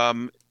question: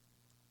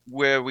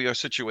 where we are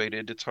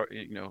situated, it's hard,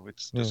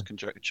 it's just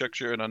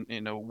conjecture,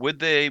 and would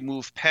they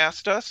move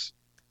past us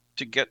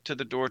to get to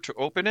the door to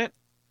open it?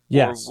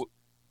 Yes.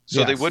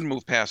 So they would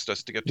move past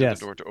us to get to the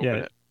door to open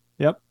it.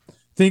 Yep.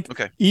 Think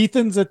Okay.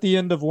 Ethan's at the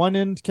end of one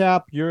end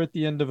cap, you're at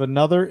the end of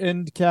another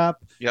end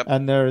cap, Yep.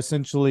 and they're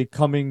essentially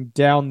coming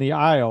down the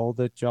aisle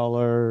that y'all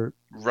are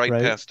Right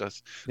right. past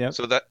us. Yep.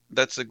 So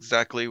that's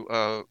exactly what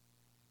I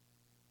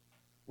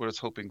was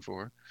hoping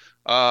for.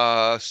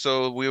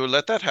 So we will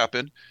let that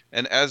happen,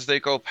 and as they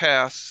go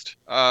past,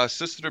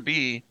 Sister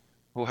B,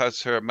 who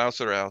has her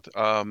Mauser out,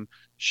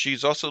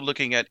 she's also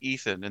looking at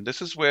Ethan, and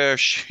this is where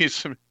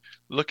she's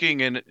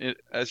looking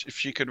as if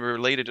she can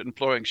relate it,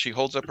 imploring. She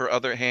holds up her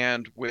other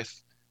hand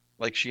with,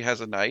 like she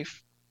has a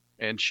knife,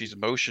 and she's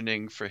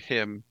motioning for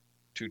him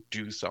to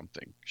do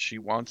something. She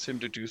wants him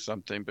to do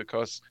something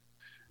because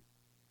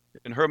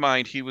in her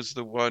mind, he was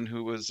the one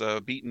who was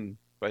beaten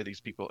by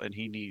these people, and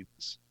he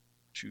needs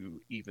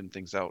to even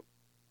things out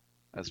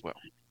as well.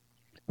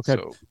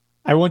 Okay. So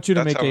I want you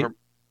to that's make how a her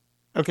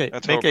okay.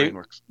 that's how her Make brain a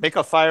works. make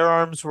a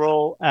firearms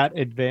roll at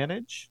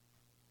advantage.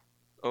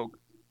 Oh,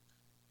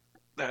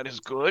 that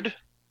is good.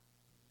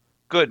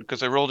 Good,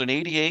 because I rolled an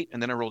 88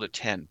 and then I rolled a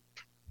 10.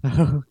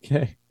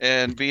 Okay.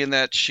 And being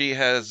that she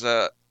has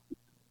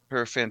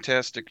her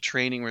fantastic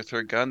training with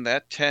her gun,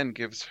 that 10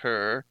 gives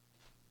her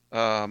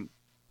a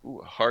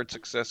hard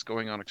success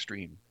going on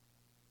extreme.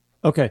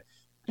 Okay.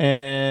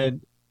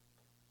 And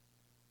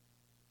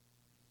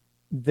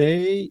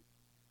they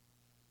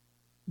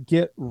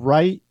get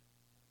right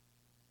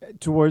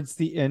towards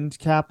the end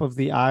cap of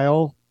the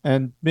aisle,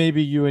 and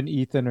maybe you and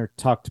Ethan are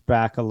tucked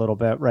back a little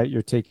bit, right?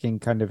 You're taking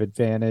kind of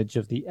advantage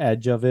of the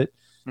edge of it.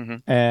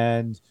 Mhm.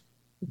 And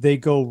they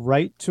go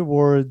right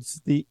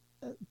towards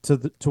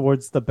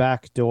towards the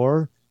back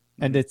door,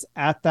 and it's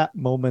at that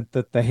moment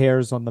that the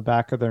hairs on the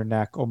back of their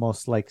neck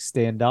almost like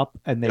stand up,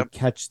 and they Yep.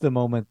 catch the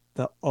moment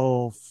that,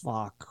 oh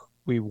fuck,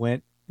 we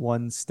went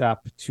one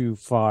step too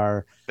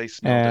far. They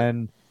smelled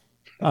it.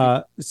 And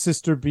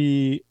Sister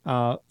B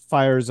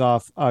fires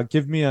off.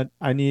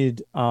 I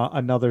need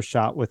another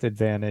shot with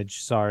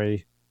advantage.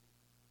 Sorry.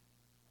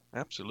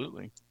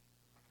 Absolutely.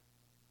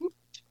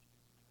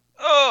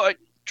 Oh, I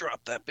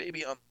dropped that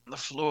baby on the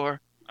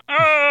floor.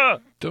 Ah!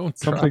 Don't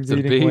Something's drop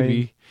the eating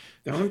baby.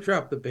 Wayne. Don't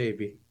drop the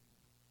baby.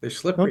 They're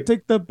slippery. Don't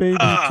take the baby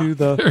to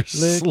the They're liquor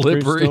store.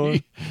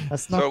 slippery.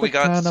 That's So not we the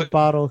got kind of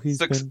bottle he's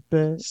six-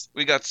 been bit.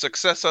 We got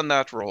success on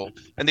that roll.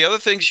 And the other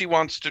thing she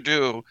wants to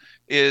do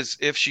is,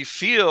 if she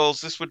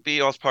feels this would be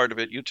all part of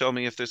it, you tell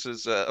me if this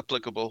is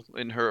applicable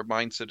in her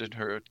mindset,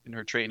 in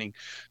her training.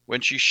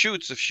 When she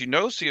shoots, if she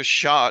knows she has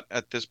shot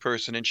at this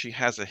person and she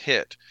has a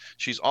hit,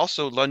 she's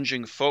also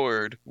lunging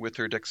forward with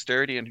her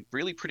dexterity and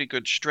really pretty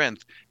good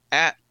strength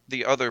at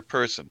the other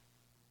person.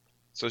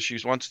 So she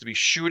wants to be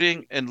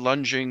shooting and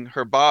lunging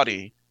her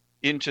body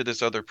into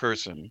this other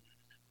person.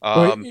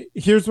 Wait,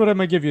 here's what I'm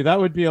gonna give you. That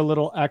would be a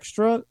little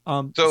extra.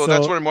 So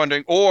that's what I'm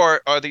wondering.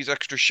 Or are these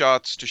extra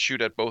shots to shoot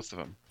at both of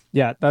them?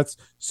 Yeah, that's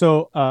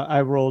so.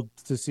 I rolled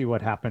to see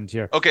what happened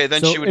here. Okay,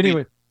 then So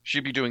anyway,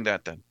 she'd be doing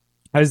that then.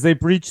 as they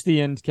breach the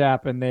end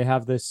cap and they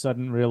have this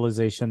sudden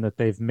realization that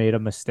they've made a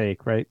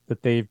mistake, right?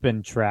 That they've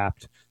been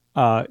trapped.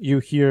 You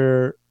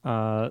hear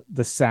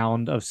the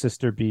sound of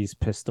Sister B's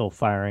pistol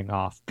firing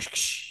off.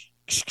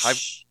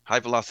 High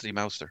velocity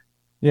Mauser.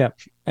 Yeah,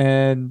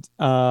 and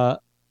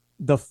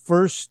the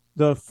first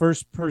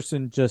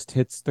person just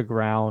hits the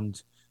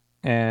ground,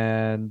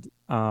 and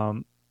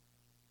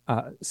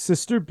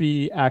Sister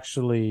B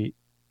actually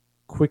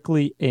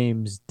quickly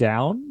aims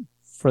down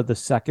for the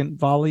second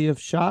volley of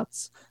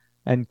shots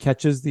and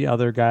catches the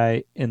other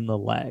guy in the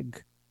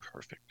leg.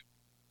 Perfect.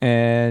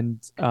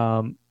 And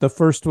the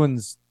first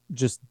one's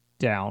just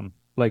down.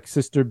 Like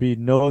Sister B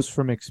knows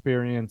from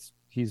experience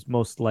he's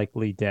most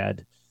likely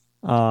dead.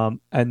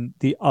 And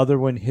the other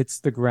one hits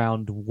the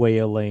ground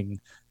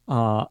wailing.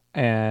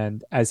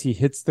 And as he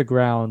hits the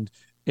ground,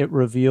 it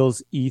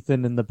reveals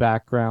Ethan in the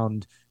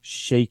background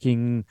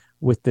shaking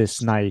with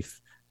this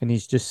knife. And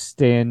he's just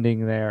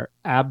standing there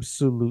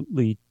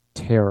absolutely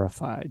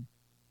terrified.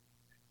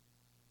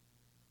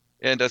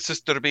 And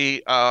Sister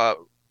B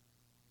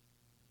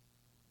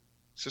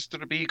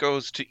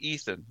goes to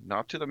Ethan,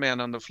 not to the man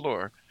on the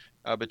floor,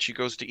 but she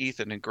goes to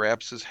Ethan and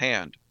grabs his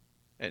hand.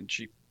 And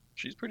she's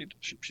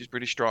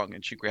pretty strong,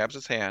 and she grabs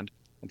his hand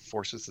and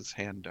forces his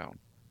hand down,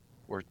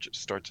 or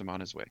just starts him on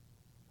his way.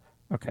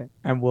 Okay,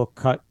 and we'll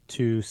cut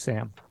to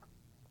Sam,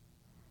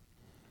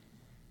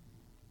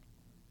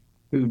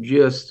 who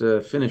just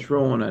finished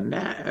rolling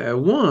a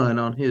 1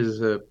 on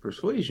his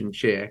persuasion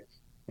check,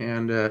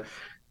 and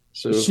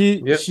so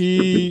she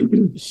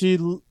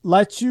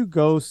lets you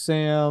go,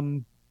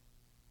 Sam,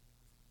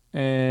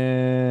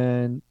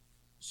 and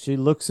she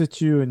looks at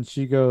you and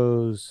she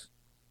goes,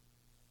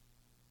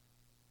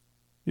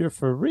 "You're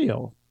for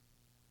real?"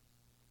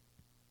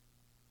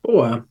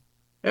 Boy,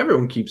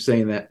 everyone keeps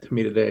saying that to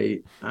me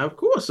today. Of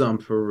course I'm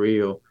for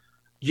real.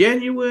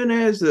 Genuine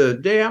as the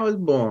day I was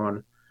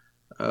born.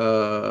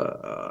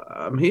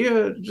 I'm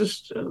here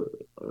just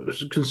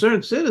as a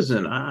concerned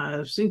citizen.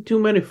 I've seen too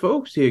many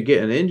folks here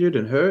getting injured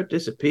and hurt,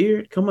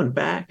 disappeared, coming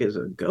back as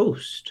a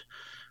ghost.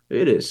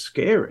 It is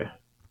scary.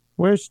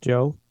 Where's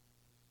Joe?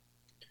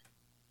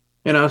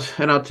 And I'll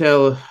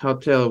tell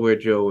her where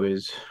Joe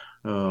is.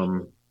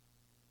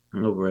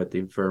 over at the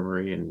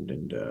infirmary, and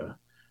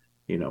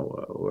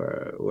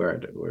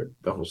where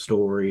the whole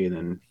story, and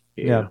then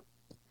Yeah.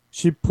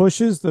 She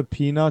pushes the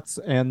peanuts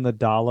and the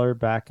dollar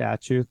back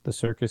at you, the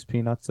circus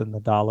peanuts and the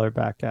dollar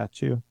back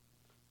at you.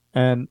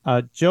 And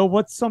Joe,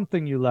 what's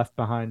something you left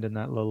behind in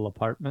that little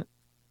apartment?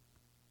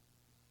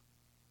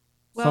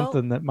 Well,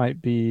 Something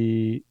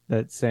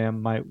that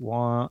Sam might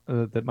want,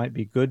 that might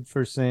be good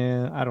for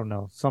Sam. I don't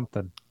know,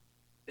 something.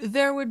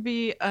 there would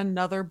be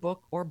another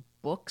book or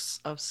books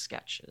of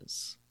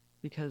sketches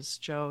because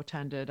Joe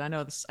tended, I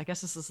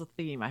guess this is the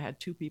theme. I had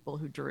two people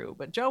who drew,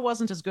 but Joe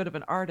wasn't as good of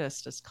an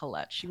artist as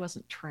Colette. She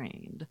wasn't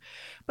trained,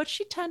 but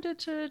she tended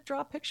to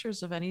draw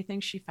pictures of anything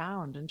she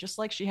found. And just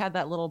like she had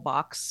that little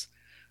box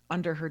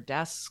under her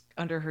desk,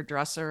 under her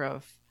dresser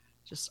of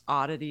just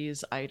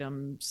oddities,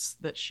 items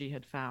that she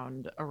had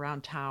found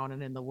around town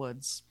and in the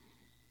woods.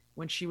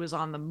 When she was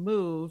on the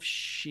move,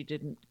 she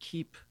didn't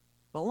keep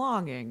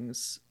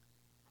belongings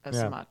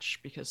as much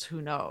because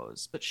who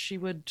knows, but she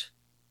would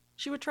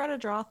try to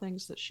draw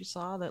things that she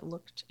saw that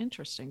looked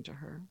interesting to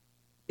her.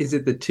 Is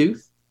it the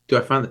tooth? Do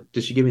I find that?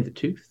 Does she give me the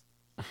tooth?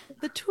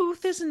 The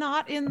tooth is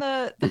not in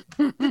the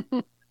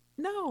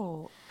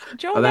no.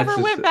 Joe Oh, that's never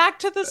just- went back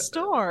to the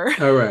store.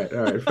 All right,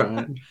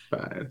 fine.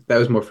 That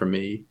was more for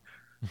me.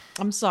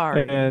 I'm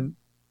sorry.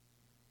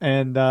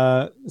 And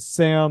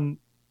Sam,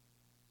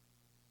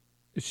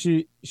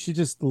 she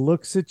just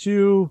looks at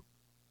you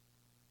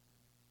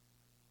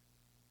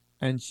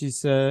and she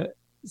says,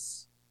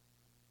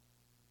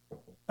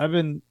 I've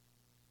been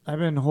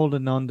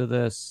holding on to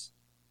this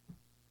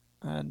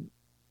and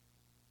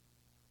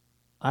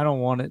I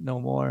don't want it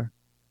no more.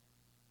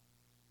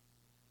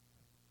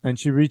 And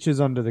she reaches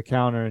under the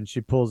counter and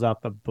she pulls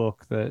out the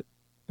book that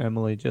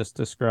Emily just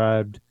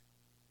described.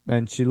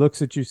 And she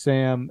looks at you,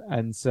 Sam,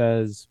 and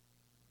says,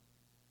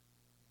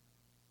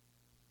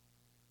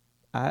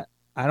 I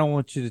don't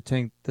want you to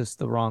take this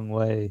the wrong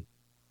way,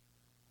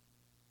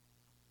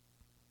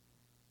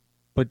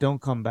 but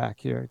don't come back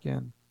here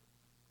again.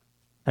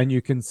 And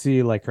you can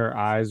see like her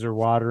eyes are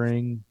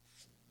watering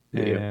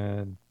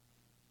and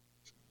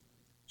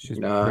she's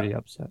pretty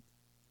upset.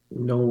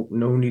 No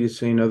need to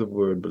say another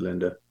word,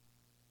 Belinda.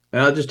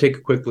 And I'll just take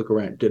a quick look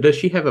around. Does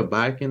she have a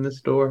bike in the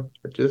store?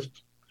 Or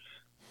just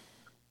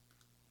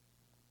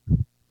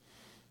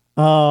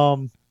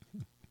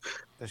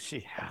does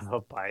she have a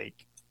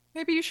bike?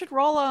 Maybe you should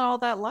roll on all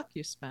that luck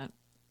you spent.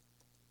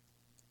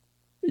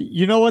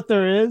 You know what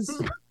there is?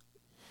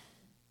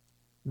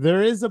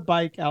 There is a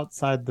bike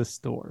outside the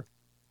store.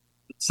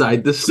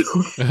 outside the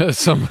store?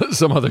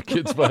 some other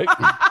kid's bike.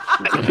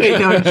 Okay,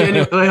 no,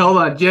 genuinely, hold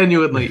on.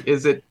 Genuinely,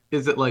 is it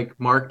like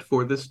marked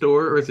for the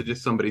store, or is it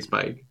just somebody's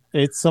bike?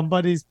 It's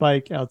somebody's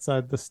bike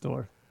outside the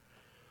store.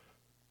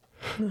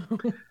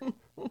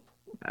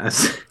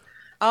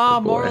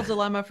 Moral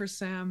dilemma for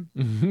Sam.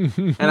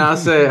 And I'll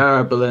say, all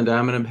right, Belinda,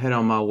 I'm gonna head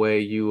on my way.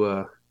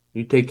 You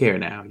take care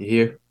now. You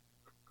hear?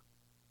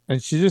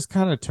 And she just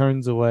kind of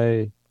turns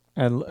away,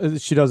 and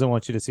she doesn't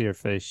want you to see her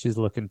face. She's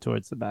looking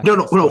towards the back.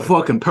 No,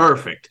 fucking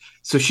perfect.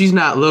 So she's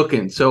not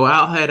looking. So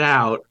I'll head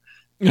out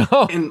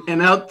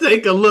and I'll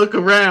take a look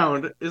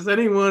around. Is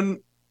anyone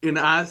in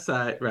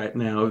eyesight right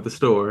now of the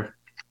store?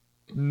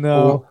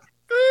 No.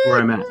 Where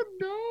I'm at.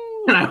 No.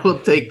 And I will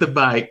take the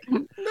bike.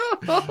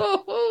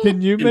 No.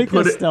 Can you make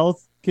put a it-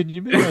 stealth? Can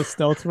you make a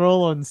stealth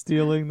roll on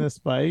stealing this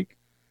bike?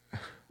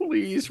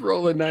 Please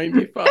roll a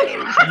 95.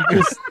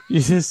 You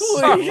just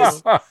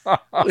Please.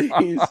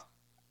 Please.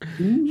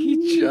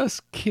 He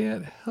just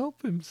can't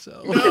help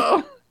himself.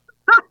 No.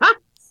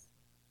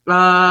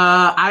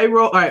 I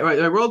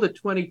rolled a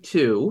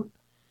 22.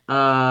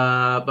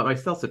 But my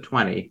stealth's a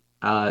 20.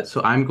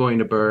 So I'm going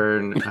to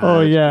burn.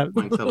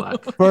 Points of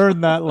luck.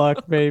 burn that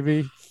luck,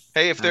 baby.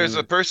 Hey, if there's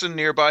a person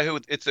nearby who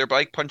it's their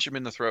bike, punch him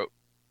in the throat.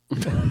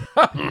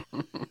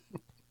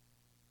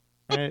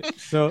 All right,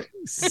 so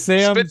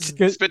Sam,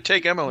 Spit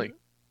take Emily.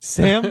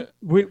 Sam,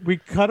 we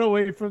cut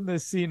away from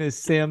this scene as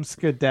Sam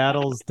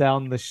skedaddles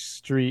down the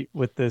street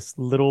with this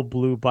little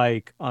blue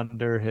bike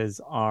under his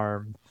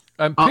arm.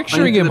 I'm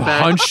picturing him into the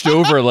back. hunched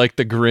over like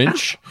the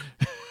Grinch.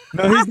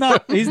 No, he's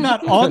not. He's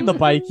not on the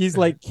bike. He's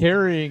like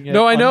carrying it.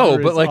 No, I know,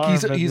 under but his like arm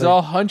he's and,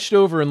 all hunched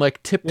over and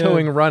like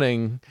tiptoeing,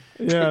 running.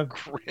 yeah.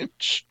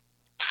 Grinch.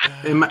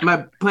 And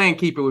my plan,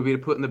 keeper, would be to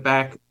put in the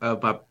back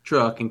of my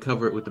truck and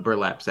cover it with the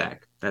burlap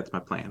sack. That's my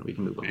plan. We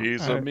can move on.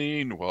 He's All a right.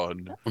 mean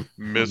one,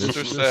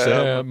 Mr.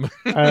 Sam.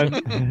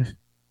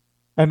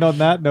 And on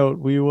that note,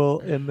 we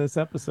will end this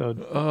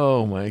episode.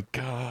 Oh my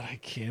god, I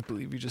can't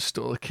believe you just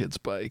stole a kid's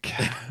bike.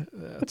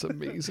 That's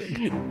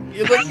amazing.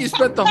 You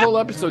spent the whole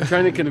episode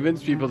trying to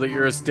convince people that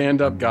you're a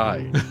stand-up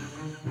guy.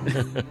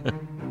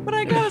 But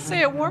I gotta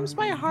say, it warms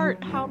my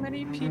heart how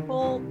many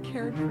people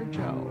cared for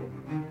Joe.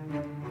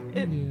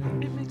 It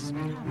makes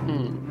me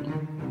happy.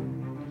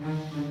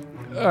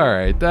 All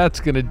right, that's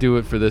going to do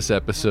it for this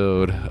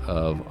episode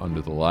of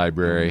Under the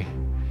Library.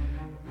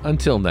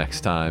 Until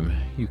next time,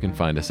 you can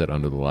find us at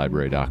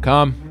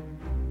underthelibrary.com.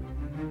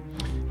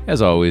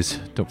 As always,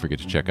 don't forget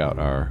to check out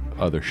our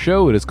other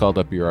show. It is called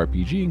Up Your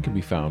RPG and can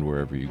be found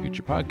wherever you get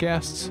your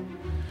podcasts.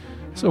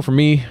 So for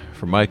me,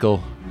 for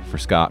Michael, for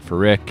Scott, for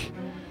Rick,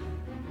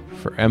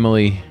 for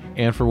Emily,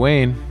 and for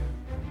Wayne,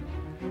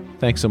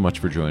 thanks so much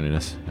for joining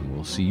us, and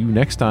we'll see you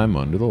next time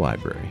under the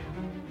library.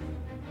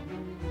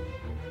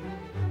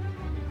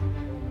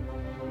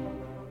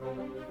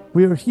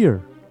 We are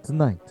here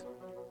tonight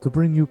to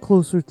bring you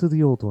closer to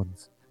the old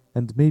ones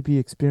and maybe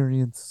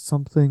experience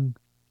something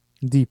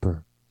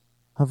deeper,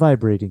 a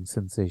vibrating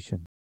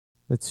sensation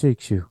that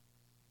shakes you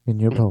in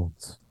your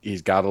bones.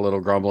 He's got a little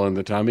grumble in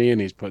the tummy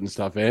and he's putting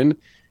stuff in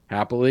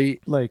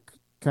happily. Like,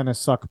 kind of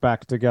suck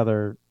back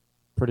together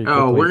pretty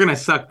quickly. Oh, we're going to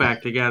suck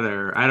back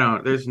together.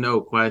 There's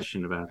no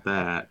question about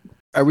that.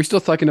 Are we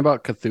still talking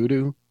about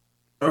Cthulhu?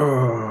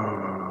 Oh,